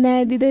हामीलाई चाहिँ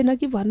न्याय दिँदैन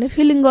कि भन्ने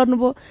फिलिङ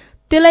गर्नुभयो।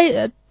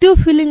 त्यो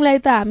फिलिङलाई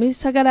त हामी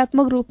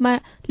सकारात्मक रूपमा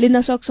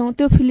लिन सक्छौँ।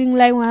 त्यो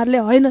फिलिङलाई उहाँहरूले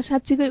होइन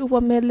साँच्चीकै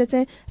उपमेयरले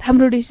चाहिँ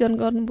राम्रो डिसिजन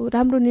गर्नुभयो,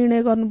 राम्रो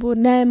निर्णय गर्नुभयो,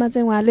 न्यायमा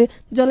चाहिँ उहाँले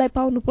जसलाई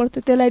पाउनु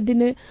पर्थ्यो त्यसलाई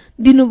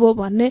दिनुभयो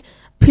भन्ने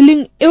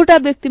फिलिङ एउटा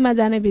व्यक्तिमा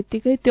जाने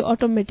बित्तिकै त्यो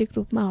अटोमेटिक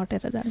रूपमा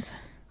हटेर जान्छ।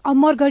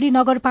 अमरगढी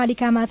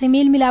नगरपालिकामा चाहिँ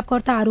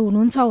मेलमिलापकर्ताहरू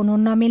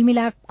हुनुहुन्न,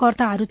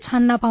 मेलमिलापकर्ताहरू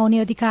छान्न पाउने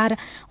अधिकार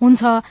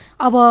हुन्छ।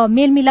 अब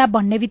मेलमिलाप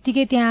भन्ने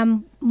बित्तिकै त्यहाँ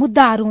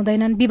मुद्दाहरू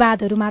हुँदैनन्,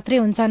 विवादहरू मात्रै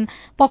हुन्छन्,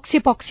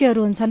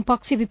 पक्षहरू हुन्छन्,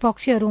 पक्ष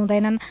विपक्षहरू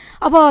हुँदैनन्।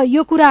 अब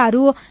यो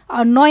कुराहरू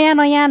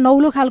नयाँ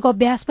नौलो खालको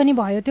अभ्यास पनि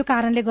भयो। त्यो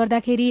कारणले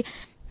गर्दाखेरि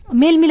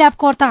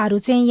मेलमिलापकर्ताहरू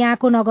चाहिँ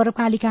यहाँको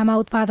नगरपालिकामा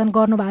उत्पादन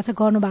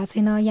गर्नुभएको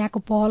छैन, यहाँको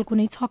पहल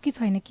कुनै छ कि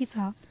छैन, के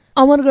छ?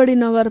 अमरगढी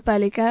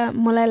नगरपालिका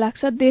मलाई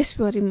लाग्छ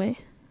देशभरिमै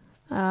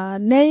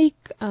न्यायिक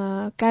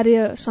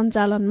कार्य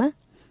सञ्चालनमा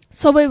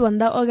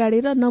सबैभन्दा अगाडि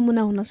र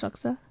नमुना हुन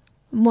सक्छ।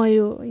 म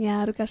यो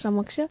यहाँहरूका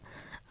समक्ष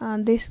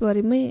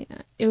देशभरिमै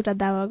एउटा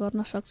दावा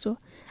गर्न सक्छु।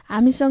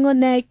 हामीसँग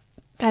न्यायिक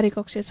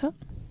कार्यकक्ष छ,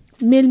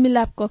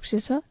 मेलमिलाप कक्ष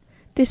छ,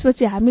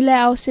 त्यसपछि हामीलाई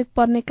आवश्यक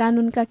पर्ने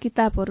कानुनका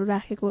किताबहरू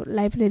राखेको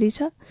लाइब्रेरी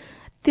छ,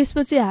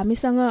 त्यसपछि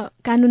हामीसँग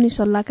कानुनी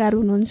सल्लाहकार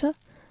हुनुहुन्छ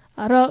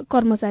र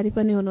कर्मचारी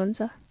पनि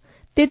हुनुहुन्छ।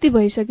 त्यति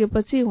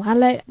भइसकेपछि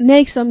उहाँलाई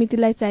न्यायिक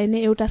समितिलाई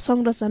चाहिने एउटा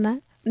संरचना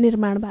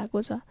निर्माण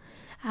भएको छ।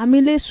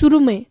 हामीले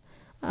सुरुमै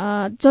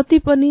जति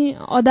पनि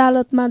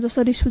अदालतमा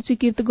जसरी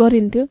सूचीकृत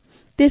गरिन्थ्यो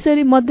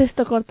त्यसरी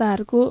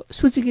मध्यस्थकर्ताहरूको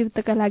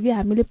सूचीकृतका लागि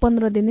हामीले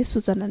 15 दिने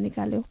सूचना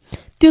निकाल्यौँ।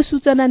 त्यो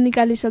सूचना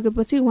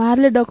निकालिसकेपछि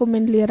उहाँहरूले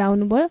डकुमेन्ट लिएर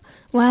आउनुभयो,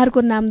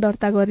 उहाँहरूको नाम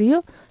दर्ता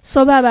गरियो,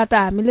 सभाबाट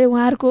हामीले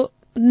उहाँहरूको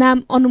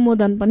नाम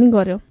अनुमोदन पनि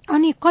गर्यौँ।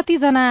 अनि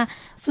कतिजना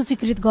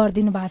सूचीकृत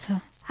गरिदिनु भएको छ?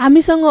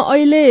 हामीसँग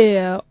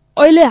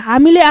अहिले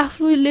हामीले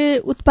आफूले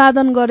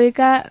उत्पादन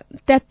गरेका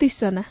 33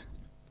 जना,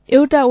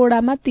 एउटा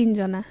वडामा 3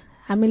 जना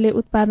हामीले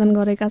उत्पादन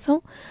गरेका छौँ।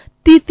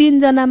 ती 3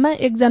 जनामा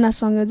 1 जना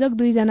संयोजक,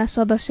 2 जना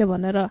सदस्य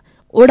भनेर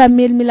वडा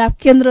मेलमिलाप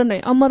केन्द्र नै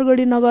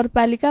अमरगढी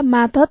नगरपालिका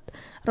मातहत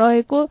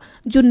रहेको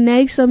जुन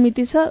न्यायिक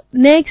समिति छ,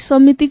 न्यायिक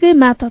समितिकै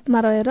मातहतमा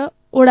रहेर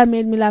वडा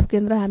मेलमिलाप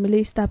केन्द्र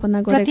हामीले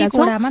स्थापना गरेका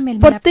छौँ।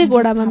 प्रत्येक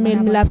वडामा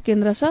मेलमिलाप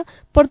केन्द्र छ।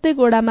 प्रत्येक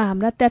वडामा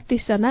हाम्रा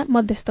 33 जना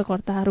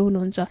मध्यस्थकर्ताहरू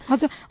हुनुहुन्छ।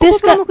 हजुर,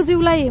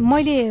 उपप्रमुखज्यूलाई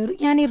मैले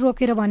यहाँनिर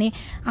रोकेर भने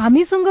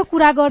हामीसँग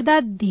कुरा गर्दा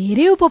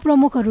धेरै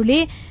उपप्रमुखहरूले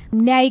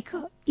न्यायिक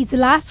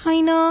इजलास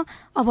छैन,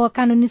 अब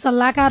कानुनी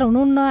सल्लाहकार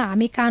हुनुहुन्न,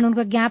 हामी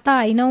कानुनको ज्ञाता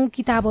होइनौँ,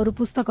 किताबहरू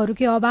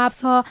पुस्तकहरूकै अभाव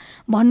छ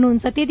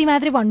भन्नुहुन्छ। त्यति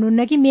मात्रै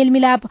भन्नुहुन्न कि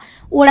मेलमिलाप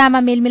ओडामा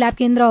मेलमिलाप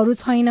केन्द्रहरू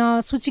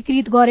छैन,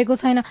 सूचीकृत गरेको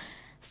छैन,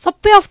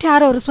 सबै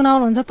अप्ठ्यारोहरू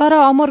सुनाउनुहुन्छ। तर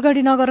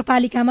अमरगढी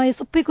नगरपालिकामा यो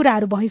सबै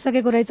कुराहरू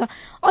भइसकेको रहेछ।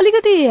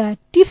 अलिकति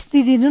टिप्स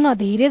दिदिनु न,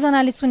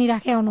 धेरैजनाले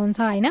सुनिराखेका हुनुहुन्छ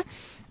होइन।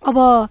 अब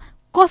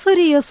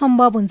कसरी यो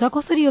सम्भव हुन्छ,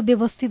 कसरी यो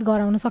व्यवस्थित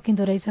गराउन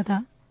सकिँदो रहेछ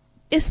त?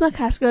 यसमा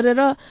खास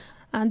गरेर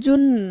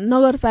जुन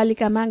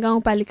नगरपालिकामा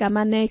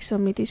गाउँपालिकामा न्यायिक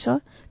समिति छ,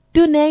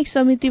 त्यो न्यायिक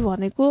समिति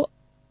भनेको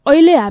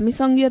अहिले हामी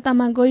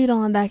संघीयतामा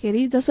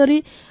गइरहँदाखेरि जसरी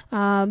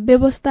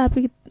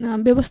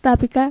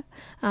व्यवस्थापिका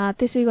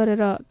त्यसै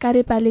गरेर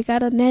कार्यपालिका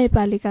र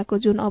न्यायपालिकाको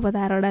जुन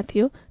अवधारणा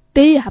थियो,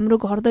 त्यही हाम्रो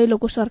घर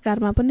दैलोको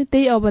सरकारमा पनि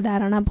त्यही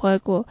अवधारणा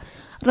भएको हो।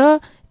 र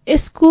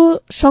यसको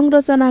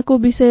संरचनाको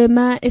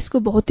विषयमा, यसको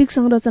भौतिक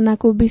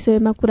संरचनाको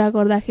विषयमा कुरा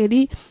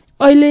गर्दाखेरि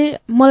अहिले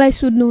मलाई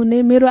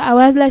सुन्नुहुने, मेरो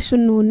आवाजलाई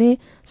सुन्नुहुने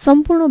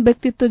सम्पूर्ण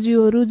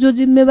व्यक्तित्वजीवहरू, जो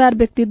जिम्मेवार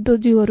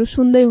व्यक्तित्वजीवहरू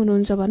सुन्दै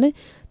हुनुहुन्छ भने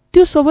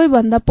त्यो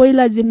सबैभन्दा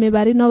पहिला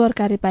जिम्मेवारी नगर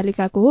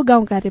कार्यपालिकाको हो,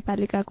 गाउँ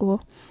कार्यपालिकाको हो।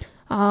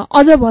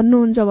 अझ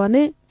भन्नुहुन्छ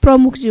भने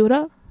प्रमुखज्यू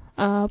र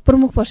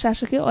प्रमुख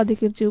प्रशासकीय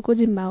अधिकृतज्यूको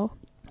जिम्मा हो।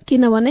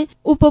 किनभने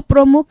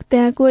उपप्रमुख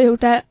त्यहाँको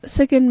एउटा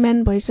सेकेन्ड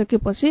म्यान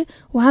भइसकेपछि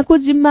उहाँको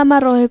जिम्मामा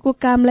रहेको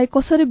कामलाई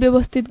कसरी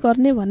व्यवस्थित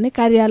गर्ने भन्ने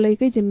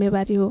कार्यालयकै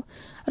जिम्मेवारी हो।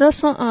 र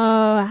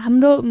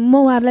म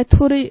उहाँहरूलाई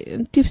थोरै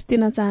टिप्स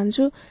दिन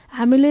चाहन्छु।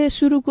 हामीले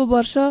सुरुको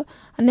वर्ष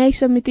न्यायिक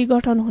समिति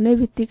गठन हुने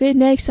बित्तिकै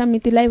न्यायिक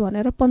समितिलाई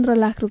भनेर 15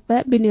 लाख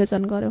रुपियाँ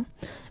विनियोजन गर्यौं।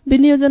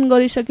 विनियोजन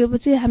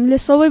गरिसकेपछि हामीले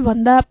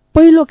सबैभन्दा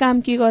पहिलो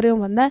काम के गर्यौं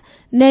भन्दा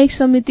न्यायिक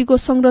समितिको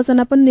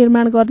संरचना पनि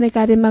निर्माण गर्ने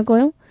कार्यमा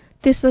गयौं।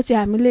 त्यसपछि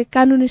हामीले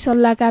कानुनी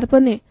सल्लाहकार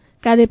पनि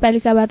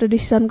कार्यपालिकाबाट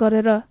डिसिसन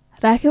गरेर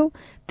राख्यौं।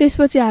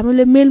 त्यसपछि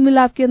हामीले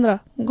मेलमिलाप केन्द्र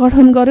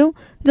गठन गर्यौं,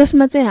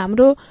 जसमा चाहिँ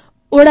हाम्रो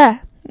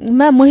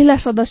ओडामा महिला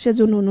सदस्य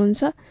जुन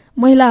हुनुहुन्छ,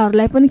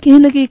 महिलाहरूलाई पनि केही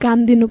न केही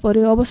काम दिनु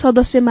पर्यो। अब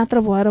सदस्य मात्र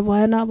भएर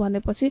भएन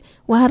भनेपछि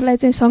उहाँहरूलाई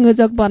चाहिँ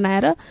संयोजक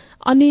बनाएर,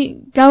 अनि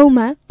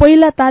गाउँमा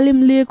पहिला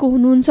तालिम लिएको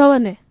हुनुहुन्छ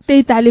भने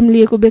त्यही तालिम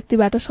लिएको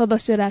व्यक्तिबाट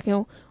सदस्य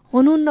राख्यौं,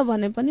 हुनुहुन्न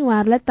भने पनि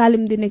उहाँहरूलाई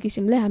तालिम दिने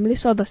किसिमले हामीले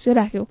सदस्य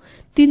राख्यौं।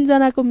 3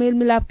 जनाको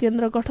मेलमिलाप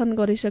केन्द्र गठन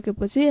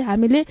गरिसकेपछि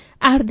हामीले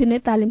 8 दिने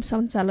तालिम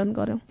सञ्चालन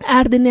गर्यौं।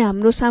 8 दिने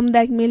हाम्रो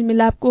सामुदायिक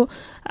मेलमिलापको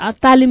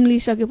तालिम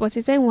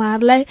लिइसकेपछि चाहिँ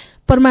उहाँहरूलाई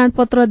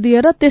प्रमाणपत्र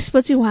दिएर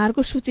त्यसपछि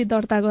उहाँहरूको सूची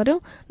दर्ता गर्यौं।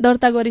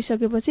 दर्ता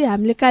गरिसकेपछि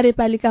हामीले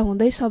कार्यपालिका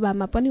हुँदै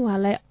सभामा पनि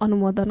उहाँलाई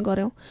अनुमोदन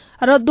गर्यौं।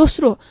 र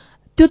दोस्रो,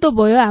 त्यो त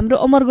भयो हाम्रो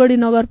अमरगढी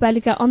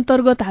नगरपालिका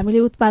अन्तर्गत हामीले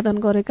उत्पादन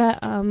गरेका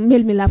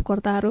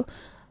मेलमिलापकर्ताहरू।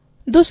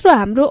 दोस्रो,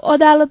 हाम्रो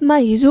अदालतमा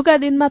हिजोका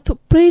दिनमा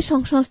थुप्रै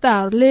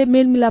संस्थाहरूले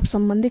मेलमिलाप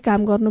सम्बन्धी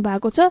काम गर्नु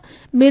भएको छ।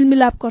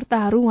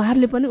 मेलमिलापकर्ताहरू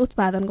उहाँहरूले पनि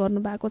उत्पादन गर्नु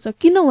भएको छ।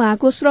 किन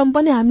उहाँको श्रम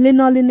पनि हामीले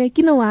नलिने,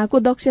 किन उहाँको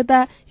दक्षता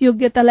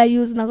योग्यतालाई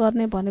युज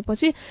नगर्ने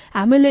भनेपछि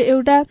हामीले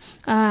एउटा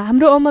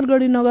हाम्रो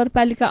अमरगढी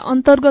नगरपालिका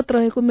अन्तर्गत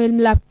रहेको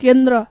मेलमिलाप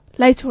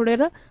केन्द्रलाई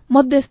छोडेर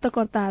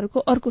मध्यस्थकर्ताहरूको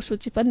अर्को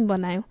सूची पनि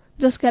बनायौं,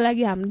 जसका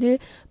लागि हामीले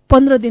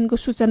 15 दिनको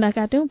सूचना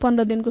काट्यौं।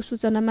 15 दिनको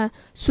सूचनामा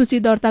सूची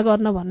दर्ता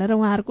गर्न भनेर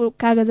उहाँहरूको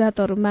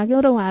कागजातहरू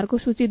माग्यौं र उहाँहरूको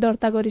सूची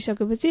दर्ता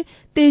गरिसकेपछि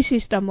त्यही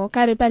सिस्टम हो।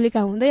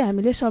 कार्यपालिका हुँदै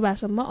हामीले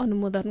सभासम्म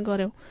अनुमोदन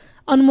गर्यौं।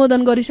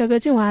 अनुमोदन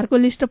गरिसकेपछि उहाँहरूको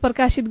लिस्ट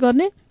प्रकाशित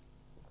गर्ने।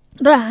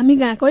 र हामी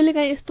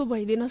कहिलेकाहीँ यस्तो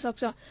भइदिन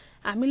सक्छ,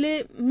 हामीले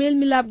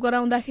मेलमिलाप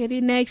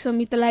गराउँदाखेरि न्यायिक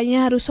समितिलाई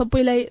यहाँहरू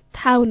सबैलाई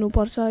थाहा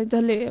हुनुपर्छ,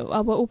 जसले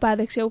अब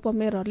उपाध्यक्ष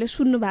उपमेयरहरूले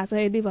सुन्नु भएको छ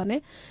यदि भने,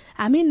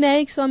 हामी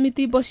न्यायिक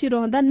समिति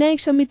बसिरहँदा न्यायिक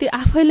समिति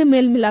आफैले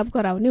मेलमिलाप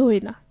गराउने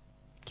होइन।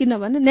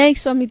 किनभने न्यायिक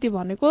समिति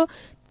भनेको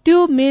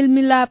त्यो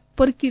मेलमिलाप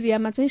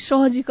प्रक्रियामा चाहिँ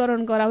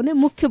सहजीकरण गराउने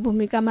मुख्य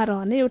भूमिकामा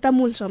रहने एउटा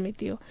मूल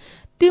समिति हो।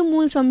 त्यो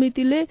मूल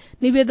समितिले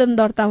निवेदन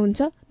दर्ता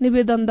हुन्छ।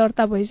 निवेदन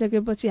दर्ता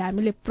भइसकेपछि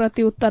हामीले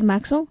प्रतिउत्तर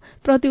माग्छौं।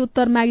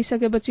 प्रतिउत्तर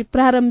मागिसकेपछि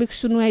प्रारम्भिक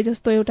सुनवाई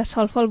जस्तो एउटा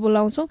छलफल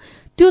बोलाउँछौं।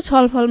 त्यो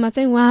छलफलमा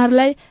चाहिँ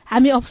उहाँहरूलाई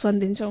हामी अप्सन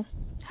दिन्छौं।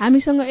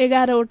 हामीसँग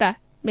 11 वटा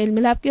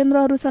मेलमिलाप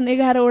केन्द्रहरू छन्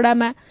 11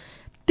 वडामा।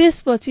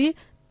 त्यसपछि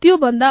त्यो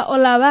भन्दा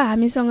अलावा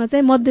हामीसँग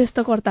चाहिँ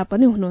मध्यस्थकर्ता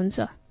पनि हुनुहुन्छ।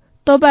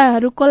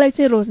 तपाईहरु कसलाई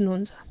चाहिँ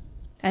रोज्नुहुन्छ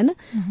हैन?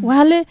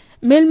 उहाँले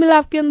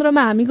मेलमिलाप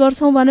केन्द्रमा हामी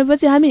गर्छौं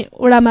भनेपछि हामी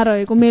ओडामा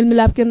रहेको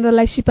मेलमिलाप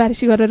केन्द्रलाई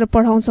सिफारिस गरेर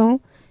पठाउँछौं।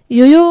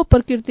 यो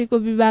प्रकृतिको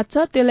विवाद छ,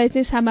 त्यसलाई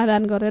चाहिँ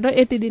समाधान गरेर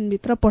यति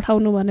दिनभित्र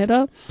पठाउनु भनेर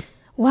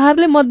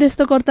उहाँहरूले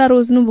मध्यस्थकर्ता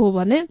रोज्नुभयो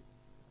भने,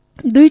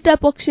 दुईटा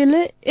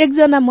पक्षले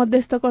एकजना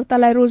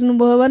मध्यस्थकर्तालाई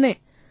रोज्नुभयो भने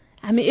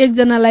हामी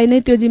एकजनालाई नै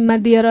त्यो जिम्मा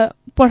दिएर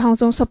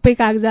पठाउँछौं, सबै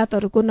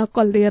कागजातहरुको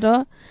नक्कल दिएर।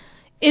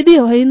 यदि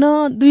होइन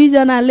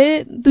दुईजनाले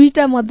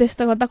दुईटा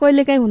मध्यस्थकर्ता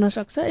कहिलेकाहीँ हुन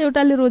सक्छ,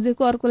 एउटाले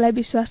रोजेको अर्कोलाई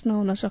विश्वास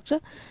नहुन सक्छ,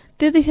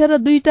 त्यतिखेर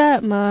दुईटा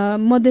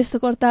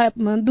मध्यस्थकर्ता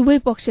दुवै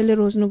पक्षले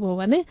रोज्नुभयो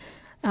भने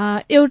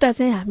एउटा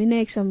चाहिँ हामी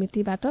न्यायिक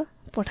समितिबाट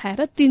पठाएर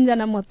 3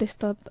 जना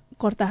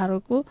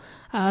मध्यस्थकर्ताहरूको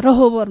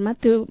रहोबरमा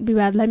त्यो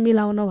विवादलाई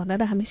मिलाउन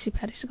भनेर हामी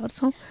सिफारिस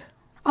गर्छौं।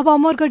 अब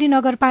अमरगढी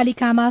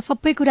नगरपालिकामा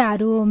सबै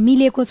कुराहरू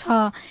मिलेको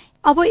छ।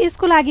 अब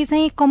यसको लागि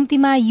चाहिँ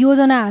कम्तीमा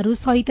योजनाहरू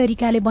सही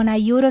तरिकाले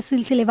बनाइयो र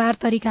सिलसिलेवार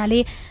तरिकाले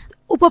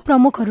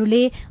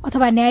उपप्रमुखहरूले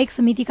अथवा न्यायिक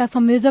समितिका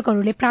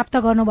संयोजकहरूले प्राप्त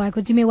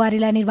गर्नुभएको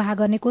जिम्मेवारीलाई निर्वाह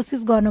गर्ने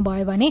कोसिस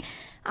गर्नुभयो भने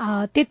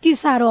त्यति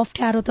साह्रो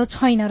अप्ठ्यारो त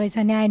छैन रहेछ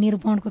न्याय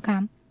निरूपणको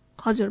काम।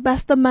 हजुर,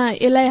 वास्तवमा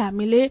यसलाई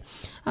हामीले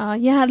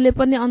यहाँहरूले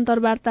पनि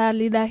अन्तर्वार्ता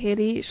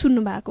लिँदाखेरि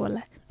सुन्नु भएको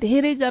होला,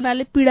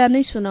 धेरैजनाले पीडा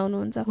नै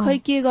सुनाउनुहुन्छ, खै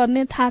के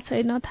गर्ने थाहा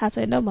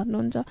छैन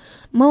भन्नुहुन्छ।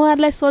 म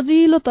उहाँहरूलाई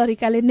सजिलो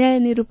तरिकाले न्याय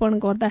निरूपण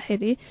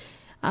गर्दाखेरि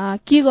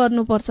के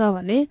गर्नुपर्छ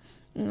भने,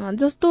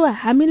 जस्तो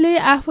हामीले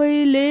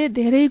आफैले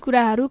धेरै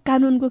कुराहरू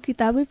कानुनको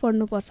किताबै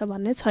पढ्नुपर्छ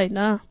भन्ने छैन।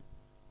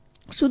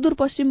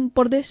 सुदूरपश्चिम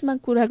प्रदेशमा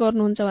कुरा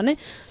गर्नुहुन्छ भने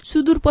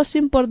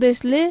सुदूरपश्चिम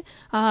प्रदेशले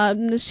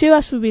सेवा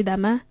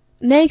सुविधामा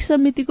न्यायिक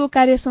समितिको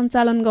कार्य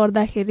सञ्चालन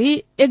गर्दाखेरि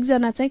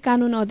एकजना चाहिँ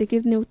कानुन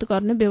अधिकृत नियुक्त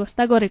गर्ने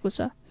व्यवस्था गरेको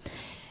छ।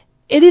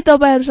 यदि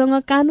तपाईहरूसँग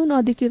कानुन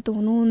अधिकृत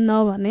हुनुहुन्न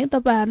भने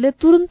तपाईहरूले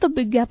तुरन्त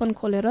विज्ञापन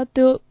खोलेर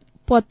त्यो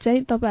पद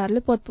चाहिँ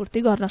तपाईहरूले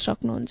पदपूर्ति गर्न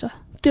सक्नुहुन्छ।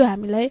 त्यो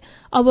हामीलाई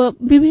अब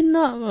विभिन्न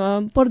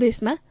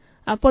प्रदेशमा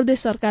प्रदेश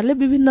सरकारले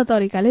विभिन्न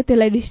तरिकाले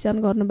त्यसलाई डिसिजन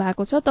गर्नु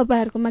भएको छ।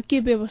 तपाईहरुकोमा के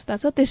व्यवस्था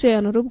छ त्यसै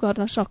अनुरूप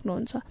गर्न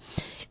सक्नुहुन्छ।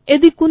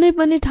 यदि कुनै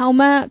पनि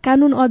ठाउँमा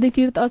कानुन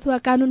अधिकृत अथवा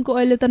कानुनको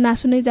अहिले त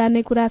नासु नै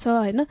जाने कुरा छ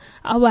हैन,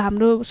 अब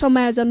हाम्रो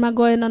समायोजनमा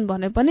गएनन्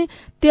भने पनि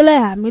त्यसलाई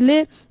हामीले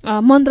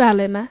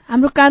मन्त्रालयमा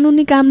हाम्रो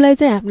कानुनी कामलाई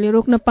चाहिँ हामीले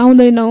रोक्न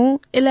पाउँदैनौं,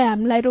 यसलाई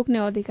हामीलाई रोक्ने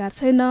अधिकार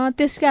छैन।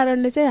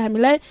 त्यसकारणले चाहिँ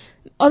हामीलाई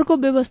अर्को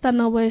व्यवस्था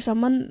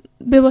नभएसम्म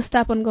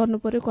व्यवस्थापन गर्नु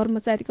पर्यो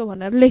कर्मचारीको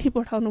भनेर लेखि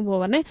पठाउनु भयो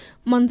भने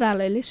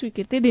मन्त्रालयले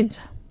स्वीकृति दिन्छ।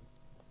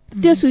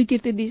 त्यो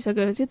स्वीकृति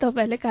दिइसकेपछि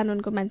तपाईले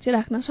कानुनको मान्छे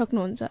राख्न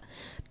सक्नुहुन्छ।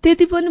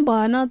 त्यति पनि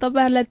भएन,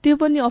 तपाईहरुलाई त्यो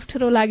पनि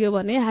अप्ठ्यारो लाग्यो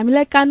भने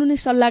हामीलाई कानुनी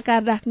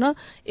सल्लाहकार राख्न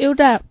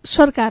एउटा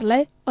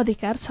सरकारलाई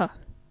अधिकार छ।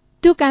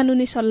 त्यो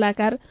कानुनी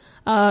सल्लाहकार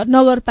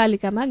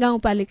नगरपालिकामा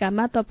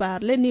गाउँपालिकामा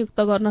तपाईहरुले नियुक्त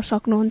गर्न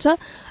सक्नुहुन्छ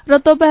र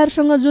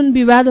तपाईहरुसँग जुन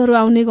विवादहरु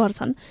आउने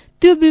गर्छन्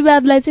त्यो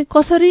विवादलाई चाहिँ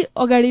कसरी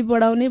अगाडि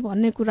बढाउने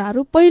भन्ने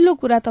कुराहरु पहिलो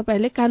कुरा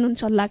तपाईले कानुन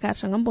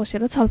सल्लाहकारसँग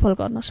बसेर छलफल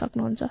गर्न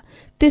सक्नुहुन्छ।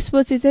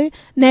 त्यसपछि चाहिँ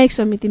न्यायिक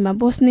समितिमा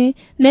बस्ने,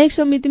 न्यायिक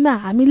समितिमा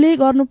हामीले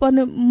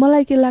गर्नुपर्ने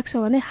मलाई के लाग्छ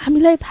भने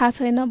हामीलाई थाहा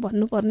छैन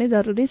भन्नुपर्ने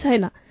जरुरी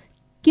छैन।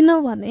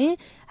 किनभने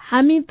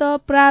हामी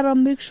त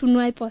प्रारम्भिक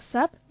सुनवाई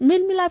पश्चात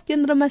मेलमिलाप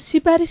केन्द्रमा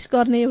सिफारिस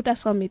गर्ने एउटा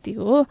समिति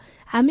हो।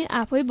 हामी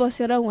आफै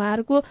बसेर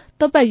उहाँहरुको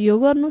तपाई यो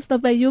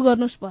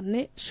गर्नुस्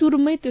भन्ने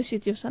सुरुमै त्यो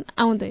सिचुएसन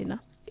आउँदैन।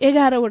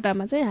 11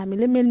 वटामा चाहिँ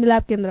हामीले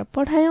मेलमिलाप केन्द्र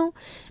पठायौं।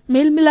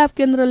 मेलमिलाप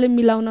केन्द्रले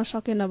मिलाउन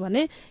सकेन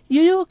भने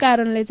यो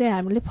कारणले चाहिँ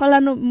हामीले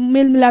फलानु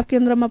मेलमिलाप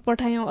केन्द्रमा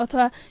पठायौं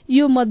अथवा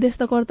यो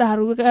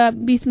मध्यस्थकर्ताहरुका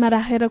बीचमा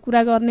राखेर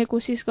कुरा गर्ने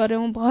कोसिस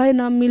गर्यौं,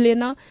 भएन,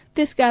 मिलेन,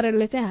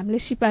 त्यसकारणले चाहिँ हामीले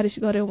सिफारिस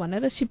गर्यौं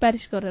भनेर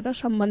सिफारिस गरेर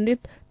सम्बन्धित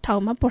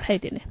ठाउँमा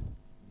पठाइदिने।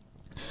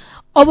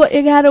 अब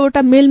 11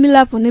 वटा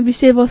मेलमिलाप हुने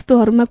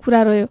विषयवस्तुहरुमा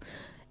कुरा रह्यो।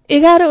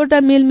 11 वटा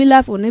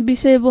मेलमिलाप हुने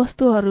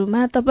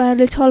विषयवस्तुहरुमा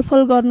तपाईहरुले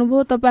छलफल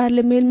गर्नुभयो,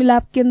 तपाईहरुले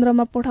मेलमिलाप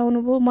केन्द्रमा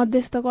पठाउनुभयो,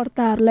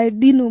 मध्यस्थकर्ताहरुलाई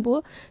दिनुभयो,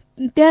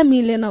 त्यहाँ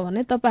मिलेन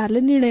भने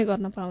तपाईहरुले निर्णय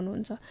गर्न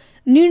पाउनुहुन्छ।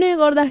 निर्णय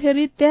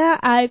गर्दाखेरि त्यहाँ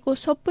आएको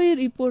सबै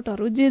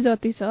रिपोर्टहरु जे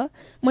जति छ,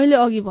 मैले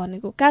अघि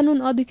भनेको कानुन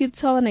अधिकृत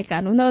छ भने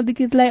कानुन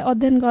अधिकृतलाई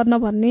अध्ययन गर्न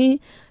भन्ने,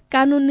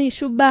 कानुनी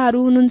सुब्बाहरु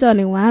हुनुहुन्छ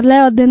भने उहाँहरुलाई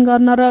अध्ययन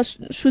गर्न र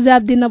सुझाव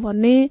दिन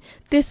भन्ने,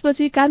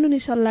 त्यसपछि कानुनी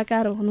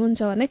सल्लाहकार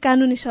हुनुहुन्छ भने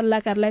कानुनी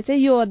सल्लाहकारलाई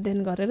चाहिँ यो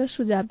अध्ययन गरेर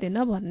सुझाव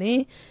दिन भन्ने।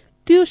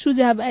 त्यो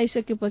सुझाव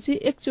आइसकेपछि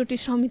एकचोटी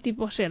समिति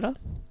बसेर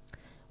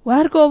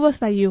उहाँहरुको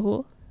अवस्था यो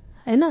हो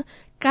हैन,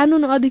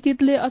 कानुन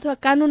अधिकृतले अथवा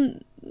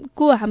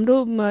कानुनको हाम्रो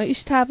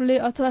स्टाफले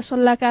अथवा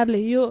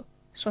सल्लाहकारले यो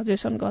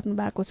सजेसन गर्नु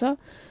भएको छ,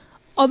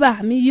 अब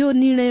हामी यो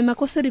निर्णयमा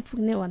कसरी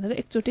पुग्ने भनेर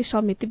एकचोटी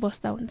समिति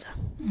बस्दा हुन्छ।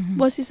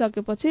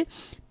 बसिसकेपछि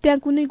त्यहाँ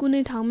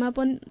कुनै ठाउँमा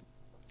पनि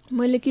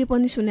मैले के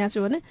पनि सुनेको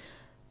छु भने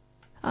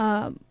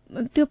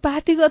त्यो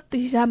पार्टीगत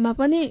हिसाबमा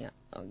पनि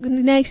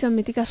न्यायिक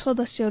समितिका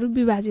सदस्यहरू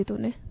विभाजित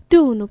हुने,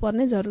 त्यो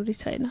हुनुपर्ने जरुरी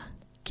छैन।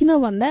 किन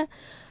भन्दा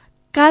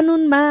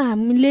कानुनमा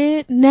हामीले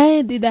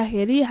न्याय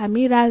दिँदाखेरि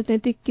हामी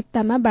राजनीतिक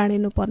कित्तामा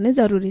बाँडिनु पर्ने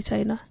जरुरी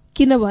छैन।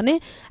 किनभने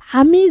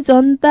हामी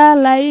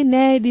जनतालाई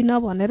न्याय दिन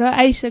भनेर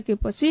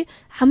आइसकेपछि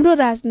हाम्रो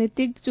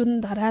राजनीतिक जुन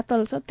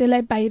धरातल छ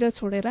त्यसलाई बाहिर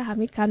छोडेर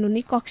हामी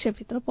कानुनी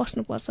कक्षभित्र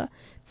पस्नुपर्छ।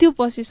 त्यो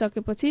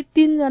पसिसकेपछि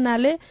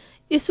तीनजनाले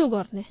यसो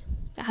गर्ने,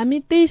 हामी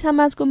त्यही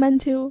समाजको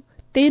मान्छे हो,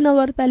 त्यही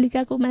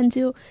नगरपालिकाको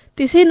मान्छे हो,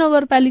 त्यसै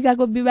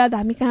नगरपालिकाको विवाद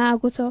हामी कहाँ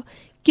आएको छ,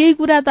 केही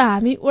कुरा त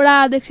हामी वडा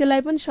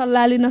अध्यक्षलाई पनि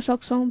सल्लाह लिन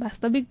सक्छौं,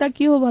 वास्तविकता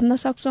के हो भन्न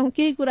सक्छौं,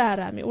 केही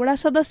कुराहरु हामी वडा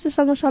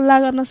सदस्यसँग सल्लाह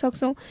गर्न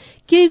सक्छौं,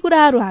 केही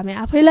कुराहरु हामी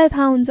आफैलाई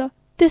थाहा हुन्छ।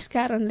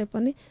 त्यसकारणले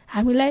पनि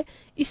हामीलाई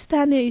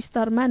स्थानीय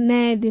स्तरमा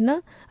न्याय दिन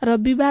र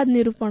विवाद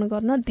निरूपण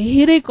गर्न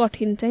धेरै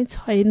कठिन चाहिँ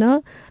छैन।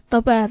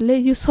 तपाईहरुले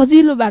यो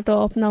सजिलो बाटो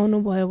अपनाउनु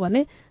भयो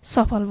भने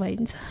सफल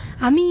भइन्छ।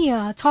 हामी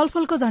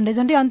छलफलको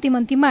झन्डै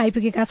अन्तिममा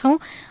आइपुगेका छौं।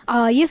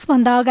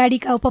 यसभन्दा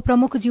अगाडिका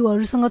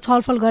उपप्रमुखज्यूहरुसँग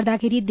छलफल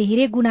गर्दाखेरि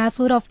धेरै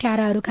गुनासो र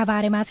अप्ठ्याराहरूका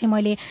बारेमा चाहिँ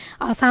मैले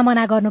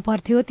सामना गर्नु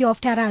पर्थ्यो। त्यो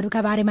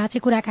अप्ठ्याराहरूका बारेमा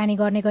चाहिँ कुराकानी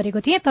गर्ने गरेको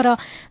थिएँ, तर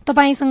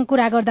तपाईसँग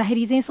कुरा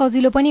गर्दाखेरि चाहिँ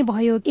सजिलो पनि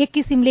भयो। एक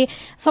किसिमले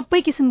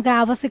सबै किसिमका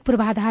आवश्यक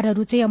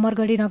पूर्वाधारहरू चाहिँ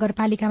अमरगढी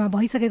नगरपालिकामा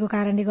भइसकेको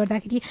कारणले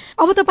गर्दाखेरि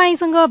अब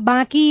तपाईँसँग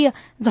बाँकी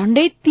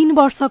झण्डै 3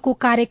 वर्षको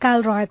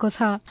कार्यकाल रहेको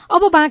छ।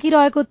 अब बाँकी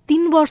रहेको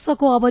 3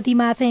 वर्षको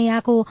अवधिमा चाहिँ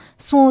यहाँको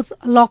सोच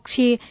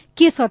लक्ष्य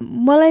के छ?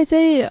 मलाई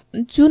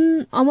चाहिँ जुन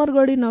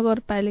अमरगढी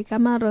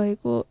नगरपालिकामा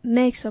रहेको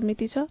न्यायिक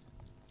समिति छ,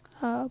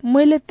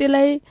 मैले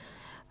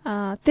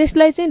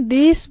त्यसलाई चाहिँ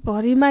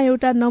देशभरिमा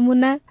एउटा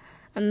नमुना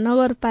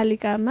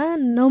नगरपालिकामा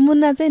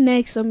नमुना चाहिँ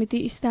न्यायिक समिति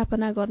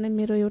स्थापना गर्ने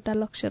मेरो एउटा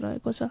लक्ष्य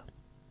रहेको छ।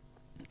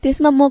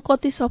 त्यसमा म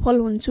कति सफल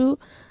हुन्छु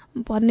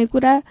भन्ने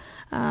कुरा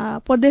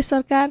प्रदेश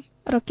सरकार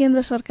र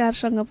केन्द्र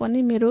सरकारसँग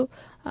पनि मेरो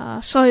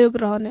सहयोग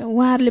रहने,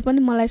 उहाँहरूले पनि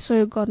मलाई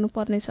सहयोग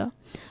गर्नुपर्नेछ।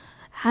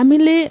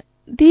 हामीले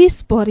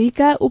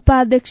देशभरिका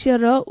उपाध्यक्ष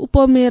र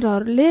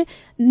उपमेयरहरूले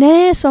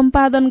न्याय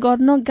सम्पादन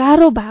गर्न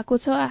गाह्रो भएको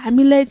छ।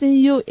 हामीलाई चाहिँ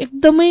यो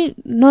एकदमै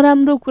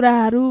नराम्रो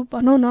कुराहरू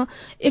भनौँ न,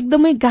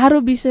 एकदमै गाह्रो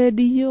विषय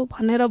दियो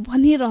भनेर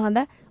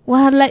भनिरहँदा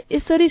उहाँहरूलाई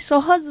यसरी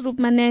सहज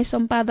रूपमा न्याय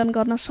सम्पादन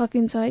गर्न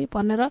सकिन्छ है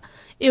भनेर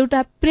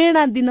एउटा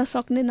प्रेरणा दिन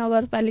सक्ने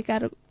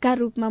नगरपालिकाका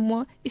रूपमा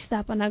म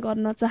स्थापना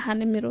गर्न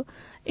चाहने मेरो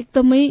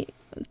एकदमै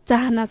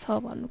चाहना छ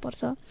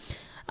भन्नुपर्छ।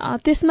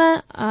 त्यसमा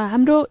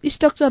हाम्रो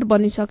स्ट्रक्चर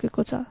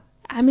बनिसकेको छ।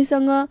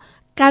 हामीसँग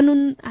कानुन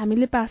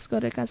हामीले पास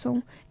गरेका छौँ,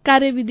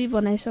 कार्यविधि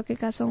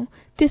बनाइसकेका छौँ।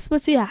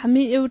 त्यसपछि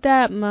हामी एउटा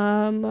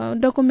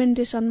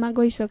डकुमेन्टेसनमा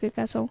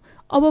गइसकेका छौँ।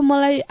 अब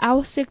मलाई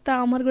आवश्यकता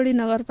अमरगढी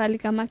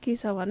नगरपालिकामा के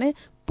छ भने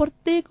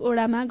प्रत्येक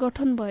वडामा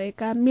गठन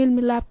भएका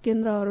मेलमिलाप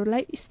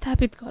केन्द्रहरूलाई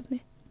स्थापित गर्ने,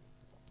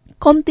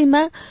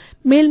 कम्तीमा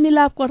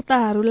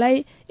मेलमिलापकर्ताहरूलाई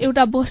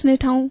एउटा बस्ने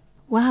ठाउँ,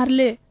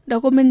 उहाँहरूले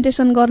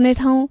डकुमेन्टेसन गर्ने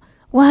ठाउँ,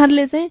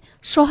 उहाँहरूले चाहिँ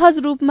सहज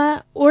रूपमा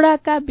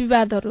वडाका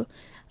विवादहरू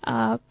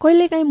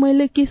कहिलेकाहीँ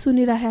मैले के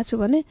सुनिरहेको छु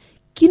भने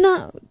किन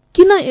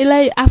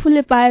यसलाई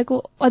आफूले पाएको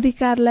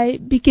अधिकारलाई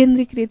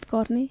विकेन्द्रीकृत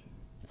गर्ने,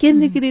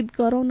 केन्द्रीकृत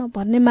गरौँ न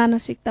भन्ने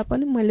मानसिकता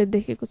पनि मैले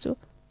देखेको छु।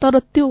 तर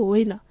त्यो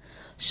होइन।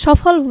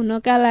 सफल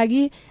हुनका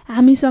लागि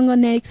हामीसँग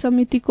न्यायिक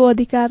समितिको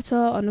अधिकार छ,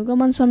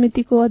 अनुगमन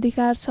समितिको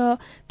अधिकार छ,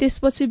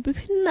 त्यसपछि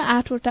विभिन्न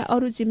 8वटा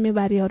अरू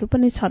जिम्मेवारीहरू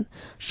पनि छन्।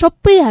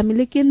 सबै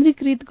हामीले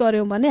केन्द्रीकृत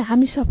गर्यौँ भने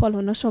हामी सफल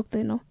हुन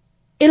सक्दैनौँ।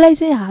 यसलाई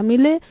चाहिँ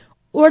हामीले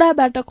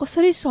वडाबाट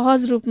कसरी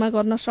सहज रूपमा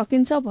गर्न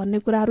सकिन्छ भन्ने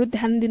कुराहरू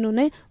ध्यान दिनु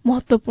नै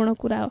महत्त्वपूर्ण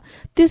कुरा हो।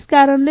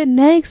 त्यसकारणले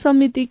न्यायिक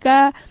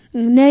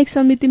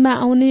समितिमा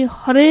आउने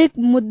हरेक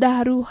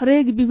मुद्दाहरू,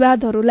 हरेक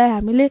विवादहरूलाई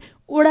हामीले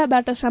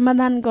वडाबाट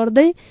समाधान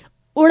गर्दै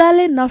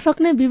वडाले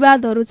नसक्ने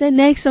विवादहरू चाहिँ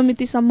न्यायिक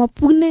समितिसम्म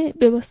पुग्ने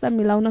व्यवस्था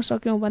मिलाउन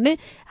सक्यौँ भने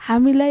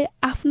हामीलाई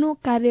आफ्नो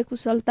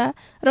कार्यकुशलता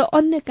र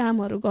अन्य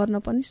कामहरू गर्न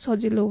पनि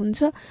सजिलो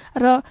हुन्छ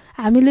र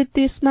हामीले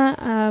त्यसमा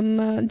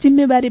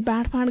जिम्मेवारी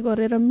बाँडफाँड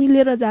गरेर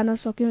मिलेर जान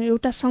सक्यौँ,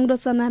 एउटा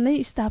संरचना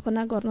नै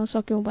स्थापना गर्न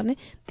सक्यौँ भने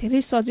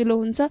धेरै सजिलो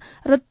हुन्छ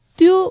र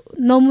त्यो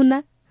नमुना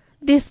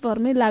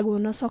देशभरमै लागू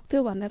हुन सक्थ्यो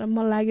भनेर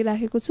म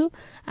लागिराखेको छु।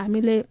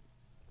 हामीले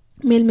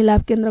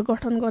मेलमिलाप केन्द्र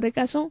गठन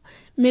गरेका छौँ,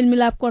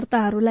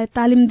 मेलमिलापकर्ताहरूलाई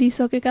तालिम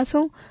दिइसकेका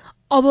छौँ।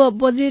 अब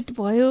बजेट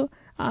भयो।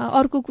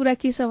 अर्को कुरा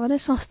के छ भने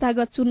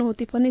संस्थागत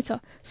चुनौती पनि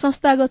छ।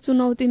 संस्थागत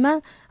चुनौतीमा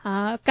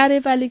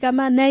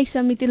कार्यपालिकामा न्यायिक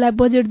समितिलाई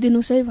बजेट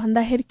दिनुहोस् है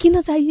भन्दाखेरि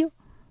किन चाहियो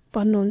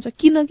भन्नुहुन्छ,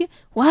 किनकि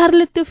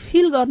उहाँहरूले त्यो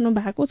फिल गर्नु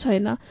भएको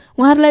छैन।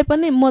 उहाँहरूलाई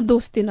पनि म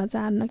दोष दिन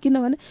चाहन्न,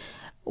 किनभने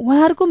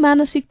उहाँहरूको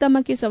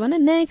मानसिकतामा के छ भने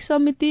न्यायिक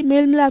समिति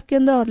मेलमिलाप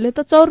केन्द्रहरूले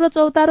त चौर र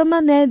चौतारोमा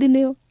न्याय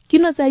दिने हो,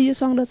 किन चाहियो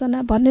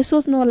संरचना भन्ने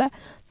सोच्नु होला।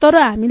 तर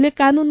हामीले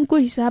कानुनको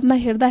हिसाबमा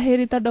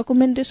हेर्दाखेरि त,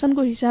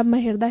 डकुमेन्टेसनको हिसाबमा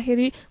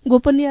हेर्दाखेरि,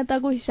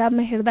 गोपनीयताको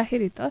हिसाबमा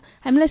हेर्दाखेरि त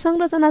हामीलाई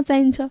संरचना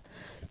चाहिन्छ।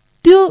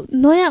 त्यो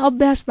नयाँ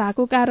अभ्यास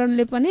भएको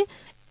कारणले पनि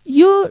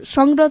यो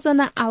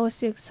संरचना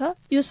आवश्यक छ।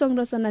 यो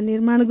संरचना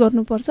निर्माण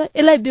गर्नुपर्छ।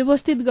 यसलाई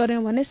व्यवस्थित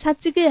गर्यौँ भने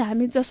साँच्चीकै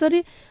हामी जसरी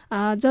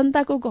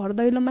जनताको घर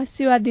दैलोमा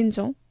सेवा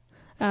दिन्छौँ,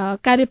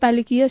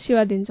 कार्यपालिकीय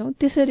सेवा दिन्छौँ,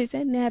 त्यसरी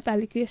चाहिँ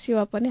न्यायपालिकीय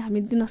सेवा पनि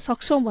हामी दिन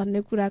सक्छौँ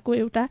भन्ने कुराको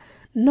एउटा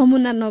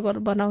नमुना नगर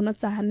बनाउन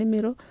चाहने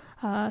मेरो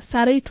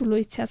साह्रै ठुलो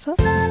इच्छा छ।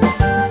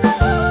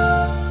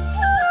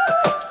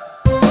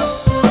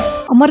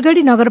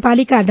 अमरगढी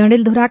नगरपालिका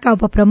डडेलधुराका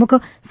उपप्रमुख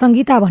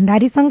संगीता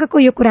भण्डारीसँगको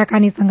यो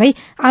कुराकानीसँगै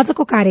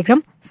आजको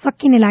कार्यक्रम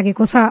सकिने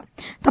लागेको छ।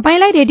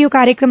 तपाईलाई रेडियो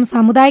कार्यक्रम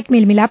सामुदायिक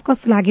मेलमिलाप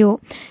कस्तो लाग्यो?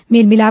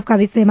 मेलमिलापका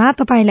विषयमा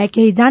तपाईलाई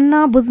केही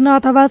जान्न, बुझ्न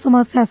अथवा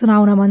समस्या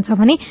सुनाउन मन छ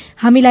भने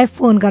हामीलाई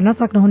फोन गर्न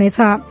सक्नुहुनेछ।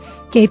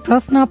 केही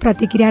प्रश्न,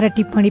 प्रतिक्रिया र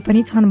टिप्पणी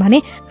पनि छन् भने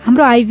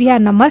हाम्रो आइभीआर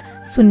नम्बर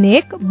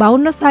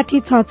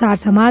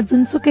 01-5260-646 मा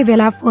जुनसुकै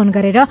बेला फोन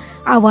गरेर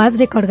आवाज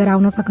रेकर्ड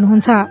गराउन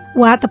सक्नुहुन्छ।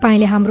 वा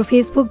तपाईले हाम्रो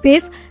Facebook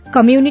page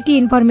community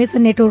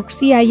information network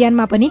CIN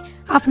मा पनि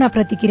आफ्ना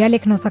प्रतिक्रिया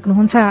लेख्न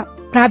सक्नुहुन्छ।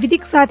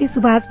 प्राविधिक साथी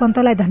सुभाष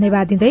पन्तलाई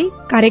धन्यवाद दिँदै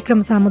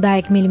कार्यक्रम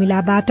सामुदायिक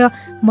मेलमिलापबाट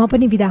म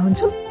पनि बिदा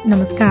हुन्छु।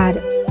 नमस्कार।